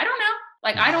 I don't know.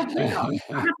 Like I don't play dog.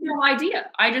 I have no idea.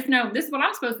 I just know this is what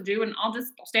I'm supposed to do and I'll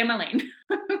stay in my lane.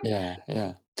 Yeah,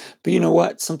 yeah. But you know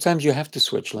what? Sometimes you have to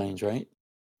switch lanes, right?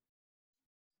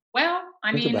 Well,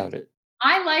 I Think mean, about it.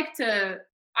 I like to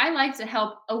I like to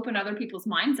help open other people's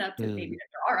minds up to maybe Mm, that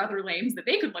there are other lanes that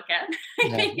they could look at,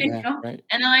 yeah, you yeah, know? right.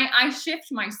 And I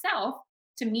shift myself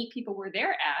to meet people where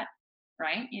they're at,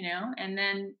 right? And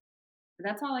then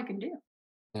that's all I can do.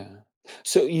 Yeah.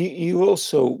 So you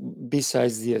also,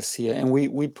 besides the ASEA, and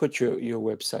we put your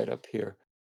website up here,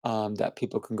 that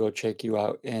people can go check you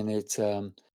out, and it's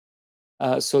so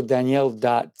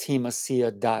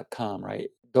Danielle.teamasia.com, right?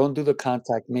 Don't do the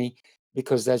contact me.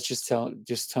 because that's just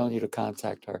telling you to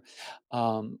contact her.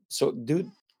 So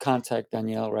do contact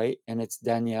Danielle, right? And it's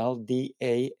Danielle,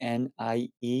 Danielle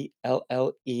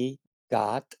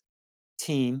dot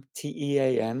team,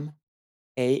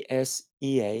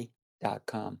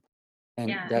 TEAMASEA.com. And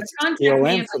Yeah, and the that's contact me COM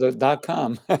is for the dot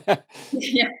com.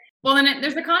 yeah. Well, then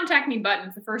there's a contact me button.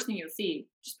 It's the first thing you'll see.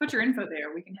 Just put your info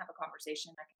there. We can have a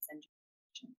conversation. I can send you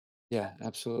information. Yeah, I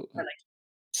absolutely. like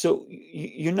So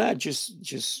you're not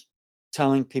just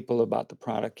telling people about the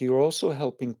product, you're also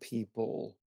helping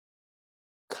people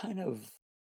kind of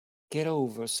get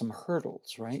over some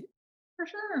hurdles, right? for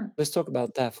sure. Let's talk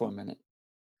about that for a minute.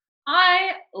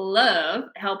 I love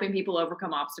helping people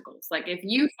overcome obstacles. Like if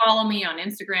you follow me on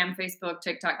Instagram, Facebook,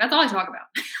 TikTok, that's all I talk about.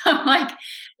 I'm like,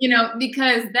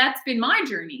 because that's been my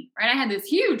journey, right? I had this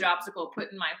huge obstacle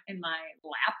put in my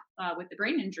lap with the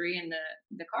brain injury and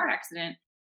the car accident,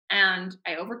 and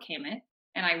I overcame it.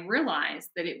 And I realized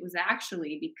that it was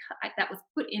actually because that was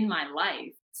put in my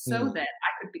life so Mm, that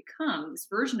I could become this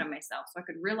version of myself, so I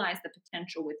could realize the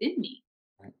potential within me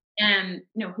right. and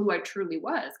who I truly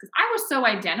was, because I was so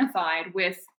identified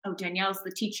with, oh, Danielle's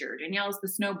the teacher, Danielle's the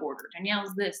snowboarder,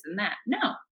 Danielle's this and that.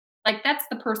 No, like that's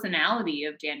the personality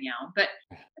of Danielle, but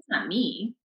that's not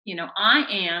me. I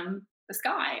am the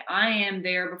sky. I am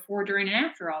there before, during, and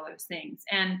after all those things.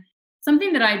 And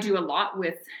something that I do a lot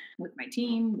with my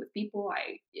team, with people,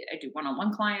 I do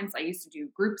one-on-one clients. I used to do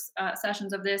groups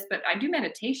sessions of this, but I do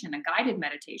meditation, a guided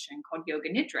meditation called Yoga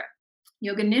Nidra.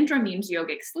 Yoga Nidra means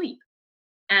yogic sleep.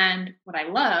 And what I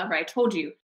love, right, I told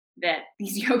you that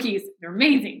these yogis, they're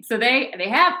amazing. So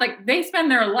they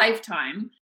spend their lifetime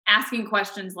asking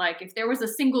questions like, if there was a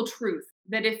single truth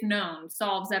that if known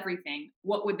solves everything,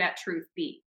 what would that truth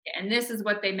be? And this is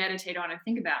what they meditate on and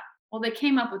think about. Well, they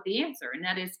came up with the answer, and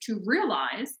that is to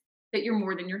realize that you're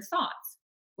more than your thoughts.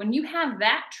 When you have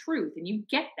that truth and you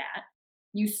get that,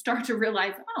 you start to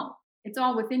realize, oh, it's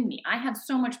all within me. I have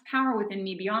so much power within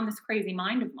me beyond this crazy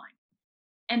mind of mine.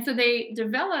 And so they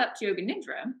developed Yoga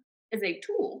Nidra as a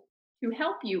tool to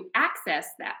help you access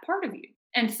that part of you.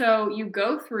 And so you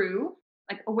go through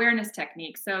like awareness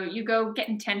techniques. So you go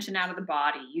getting tension out of the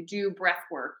body, you do breath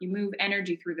work, you move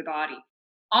energy through the body.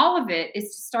 All of it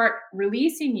is to start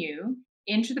releasing you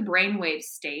into the brainwave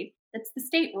state. That's the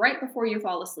state right before you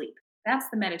fall asleep. That's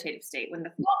the meditative state when the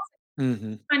thoughts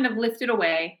Mhm. kind of lifted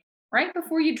away right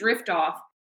before you drift off.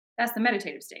 That's the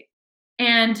meditative state.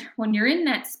 And when you're in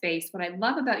that space, what I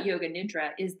love about Yoga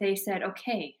Nidra is they said,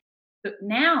 okay, but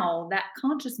now that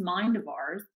conscious mind of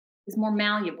ours is more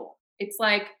malleable. It's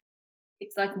like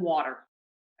water.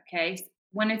 Okay.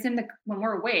 When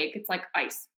we're awake, it's like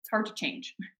ice. It's hard to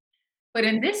change. But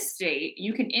in this state,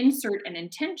 you can insert an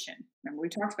intention. Remember, we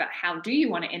talked about how do you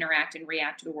want to interact and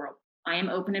react to the world? I am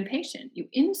open and patient. You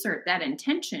insert that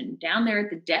intention down there at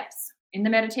the depths in the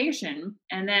meditation,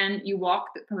 and then you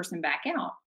walk the person back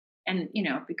out and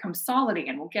it becomes solid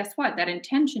again. Well, guess what? That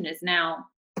intention is now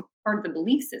part of the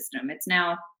belief system. It's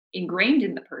now ingrained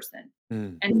in the person.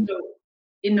 Mm, And so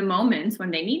in the moments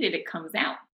when they need it, it comes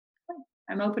out. "Oh,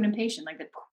 I'm open and patient. Like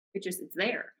it's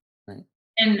there. right.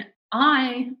 And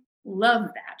I love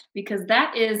that because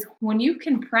that is when you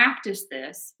can practice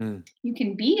this, Mm, you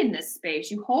can be in this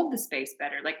space, you hold the space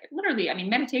better. Like literally, I mean,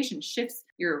 meditation shifts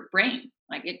your brain,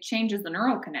 like it changes the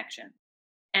neural connection.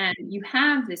 And you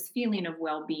have this feeling of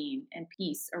well being and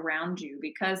peace around you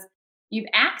because you've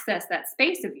accessed that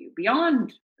space of you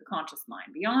beyond the conscious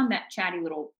mind, beyond that chatty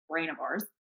little brain of ours.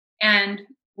 And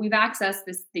we've accessed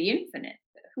the infinite,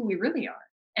 who we really are.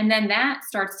 And then that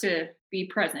starts to be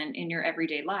present in your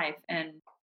everyday life. And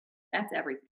that's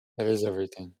everything. that is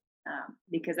everything.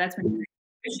 Because that's when your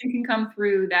intuition can come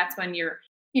through. That's when you're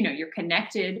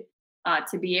connected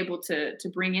to be able to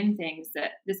bring in things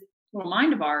that this little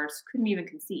mind of ours couldn't even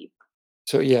conceive.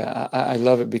 So yeah, I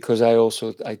love it because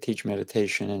I teach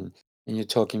meditation and you're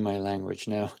talking my language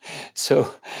now.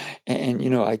 So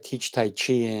and I teach Tai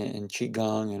Chi and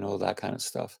Qigong and all that kind of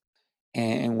stuff.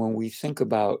 And when we think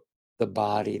about the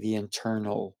body, the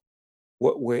internal,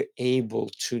 what we're able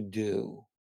to do,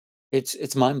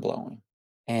 it's mind blowing.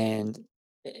 And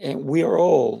and we are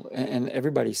all, and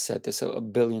everybody said this a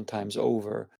billion times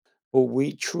over, but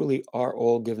we truly are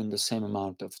all given the same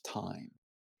amount of time.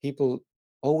 People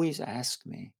always ask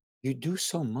me, "You do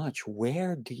so much.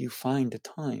 Where do you find the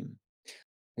time?"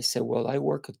 I said, "Well, I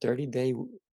work a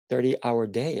 30-hour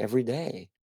day every day."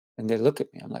 And they look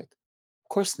at me. I'm like, "Of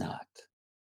course not."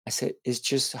 I said, "It's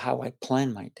just how I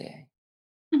plan my day,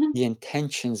 Mhm. the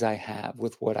intentions I have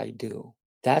with what I do.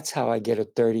 That's how I get a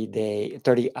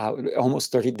 30 hour,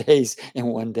 almost 30 days in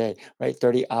one day, right?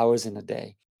 30 hours in a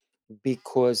day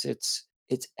because it's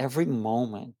every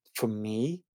moment for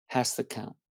me has to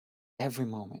count. Every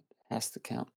moment has to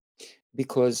count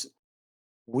because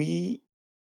we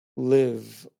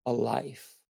live a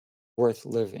life worth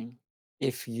living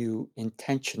if you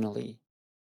intentionally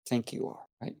think you are,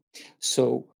 right?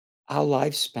 So our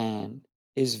lifespan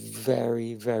is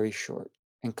very, very short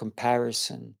in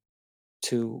comparison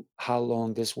to how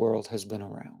long this world has been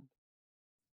around.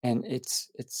 And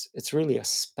it's really a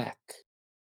speck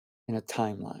in a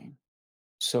timeline.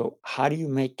 So how do you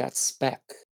make that speck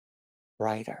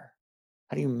brighter?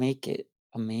 How do you make it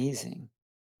amazing?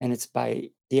 And it's by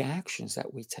the actions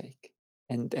that we take.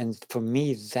 And for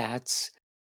me, that's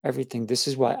everything. This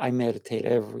is why I meditate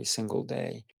every single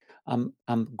day. I'm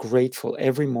grateful.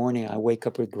 Every morning I wake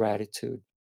up with gratitude.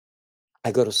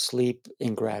 I go to sleep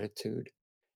in gratitude.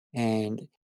 And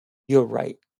you're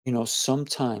right.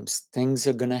 Sometimes things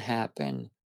are gonna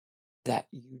happen that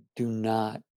you do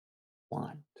not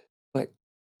want. But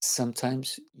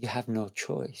sometimes you have no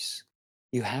choice.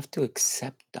 You have to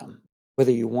accept them,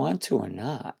 whether you want to or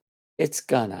not. It's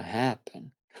gonna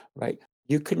happen, right?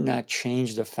 You could not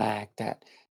change the fact that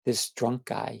this drunk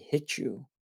guy hit you.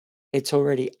 It's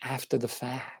already after the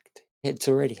fact. It's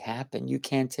already happened. You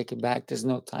can't take it back. There's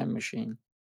no time machine.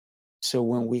 So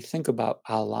when we think about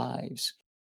our lives,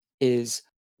 is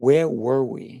where were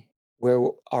we? Where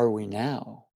are we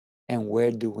now? And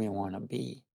where do we want to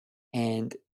be?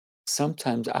 And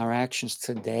sometimes our actions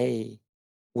today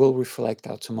will reflect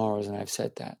our tomorrows, and I've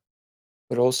said that.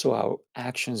 But also our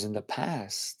actions in the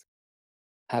past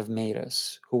have made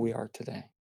us who we are today.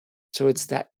 So it's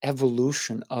that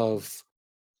evolution of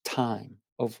time,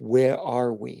 of where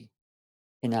are we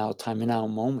in our time, in our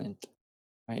moment,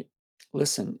 right?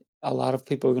 Listen, a lot of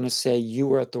people are going to say you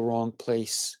were at the wrong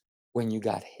place when you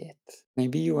got hit.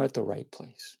 Maybe you were at the right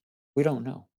place. We don't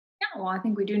know. Yeah, well, I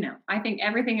think we do know. I think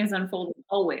everything is unfolding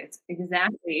always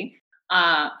exactly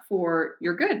for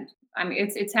your good. I mean,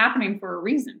 it's happening for a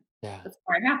reason. Yeah. That's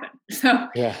why it happened. So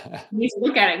Yeah. you need to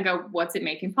look at it and go, what's it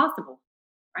making possible?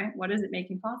 Right? What is it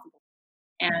making possible?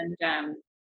 And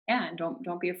yeah, and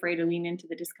don't be afraid to lean into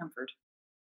the discomfort.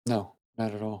 No,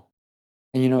 not at all.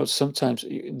 And sometimes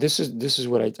this is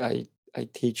what I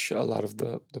teach a lot of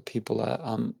the people that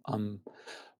I'm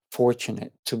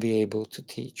fortunate to be able to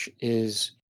teach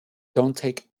is don't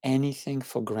take anything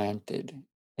for granted,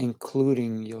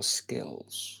 including your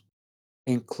skills,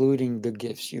 including the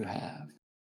gifts you have,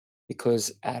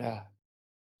 because at a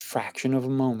fraction of a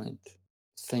moment,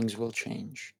 things will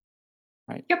change,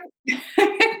 right? Yep.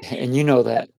 And you know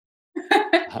that,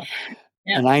 uh,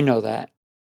 Yeah. and I know that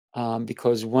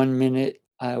because one minute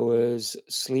I was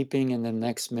sleeping, and the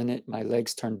next minute my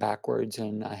legs turned backwards,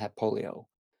 and I had polio.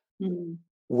 Mm.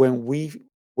 When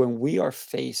we are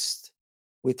faced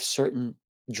with certain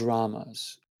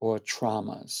dramas or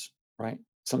traumas, right?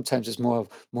 Sometimes it's more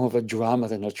of a drama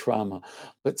than a trauma,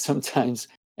 but sometimes,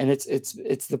 and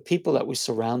it's the people that we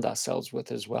surround ourselves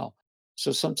with as well.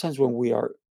 So sometimes when we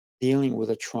are dealing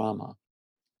with a trauma,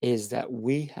 is that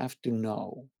we have to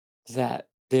know that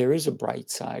there is a bright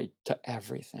side to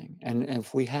everything, and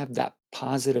if we have that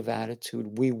positive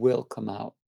attitude, we will come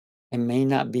out. It may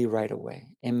not be right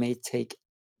away. It may take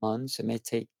months. It may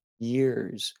take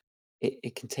years.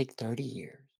 It can take 30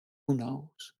 years. Who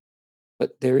knows?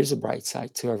 But there is a bright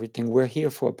side to everything. We're here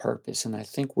for a purpose. And I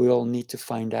think we all need to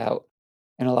find out.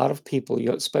 And a lot of people,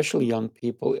 especially young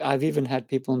people, I've even had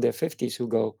people in their 50s who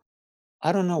go,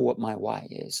 I don't know what my why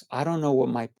is. I don't know what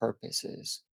my purpose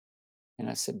is. And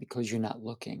I said, because you're not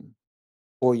looking,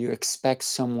 or you expect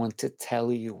someone to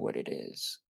tell you what it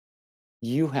is.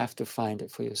 You have to find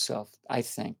it for yourself, I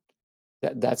think.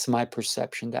 That's my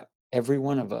perception that every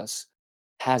one of us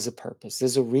has a purpose.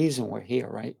 There's a reason we're here,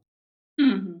 right?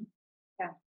 Mhm.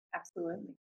 Yeah,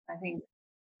 absolutely. I think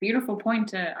beautiful point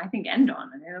to, I think, end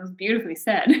on. I mean, it was beautifully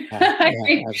said. Yeah, I yeah,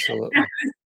 think absolutely.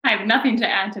 I have nothing to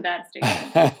add to that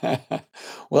statement.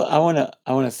 Well, I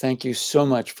wanna thank you so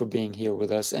much for being here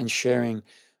with us and sharing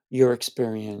your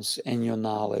experience and your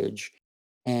knowledge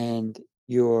and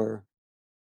your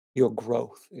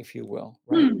growth, if you will,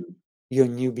 right? Hmm. Your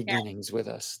new Yeah. beginnings with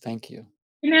us. Thank you.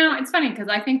 It's funny because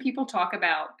I think people talk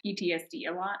about PTSD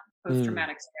a lot, post Mm,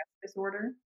 traumatic stress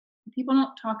disorder. People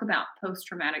don't talk about post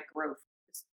traumatic growth.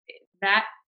 That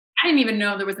I didn't even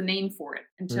know there was a name for it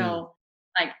mm, until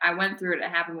like I went through it. It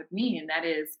happened with me, and that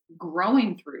is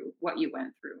growing through what you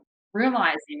went through,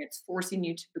 realizing it's forcing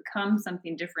you to become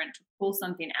something different, to pull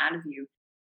something out of you.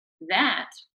 That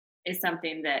is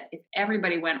something that if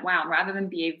everybody went, wow, rather than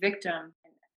be a victim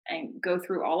and go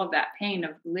through all of that pain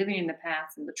of living in the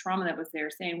past and the trauma that was there,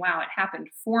 saying, wow, it happened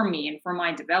for me and for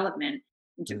my development,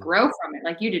 and to mm. grow from it,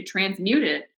 like you did, transmute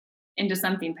it into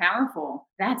something powerful,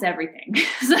 that's everything.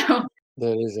 So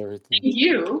That is everything. Thank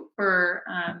you for,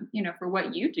 for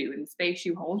what you do and the space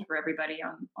you hold for everybody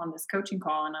on this coaching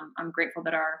call, and I'm grateful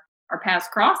that our paths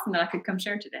crossed and that I could come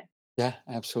share today. Yeah,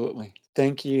 absolutely.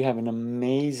 Thank you. Have an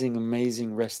amazing,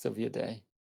 amazing rest of your day.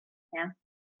 Yeah.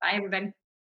 Bye, everybody.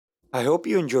 I hope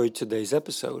you enjoyed today's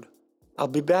episode. I'll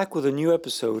be back with a new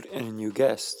episode and a new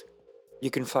guest.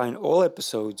 You can find all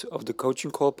episodes of the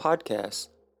Coaching Call podcast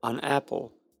on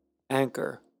Apple,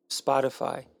 Anchor,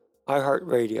 Spotify,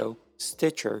 iHeartRadio,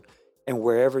 Stitcher, and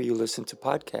wherever you listen to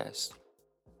podcasts.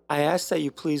 I ask that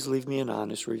you please leave me an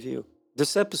honest review.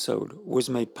 This episode was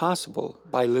made possible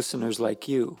by listeners like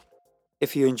you.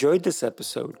 If you enjoyed this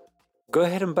episode, go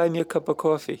ahead and buy me a cup of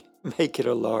coffee. Make it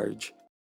a large.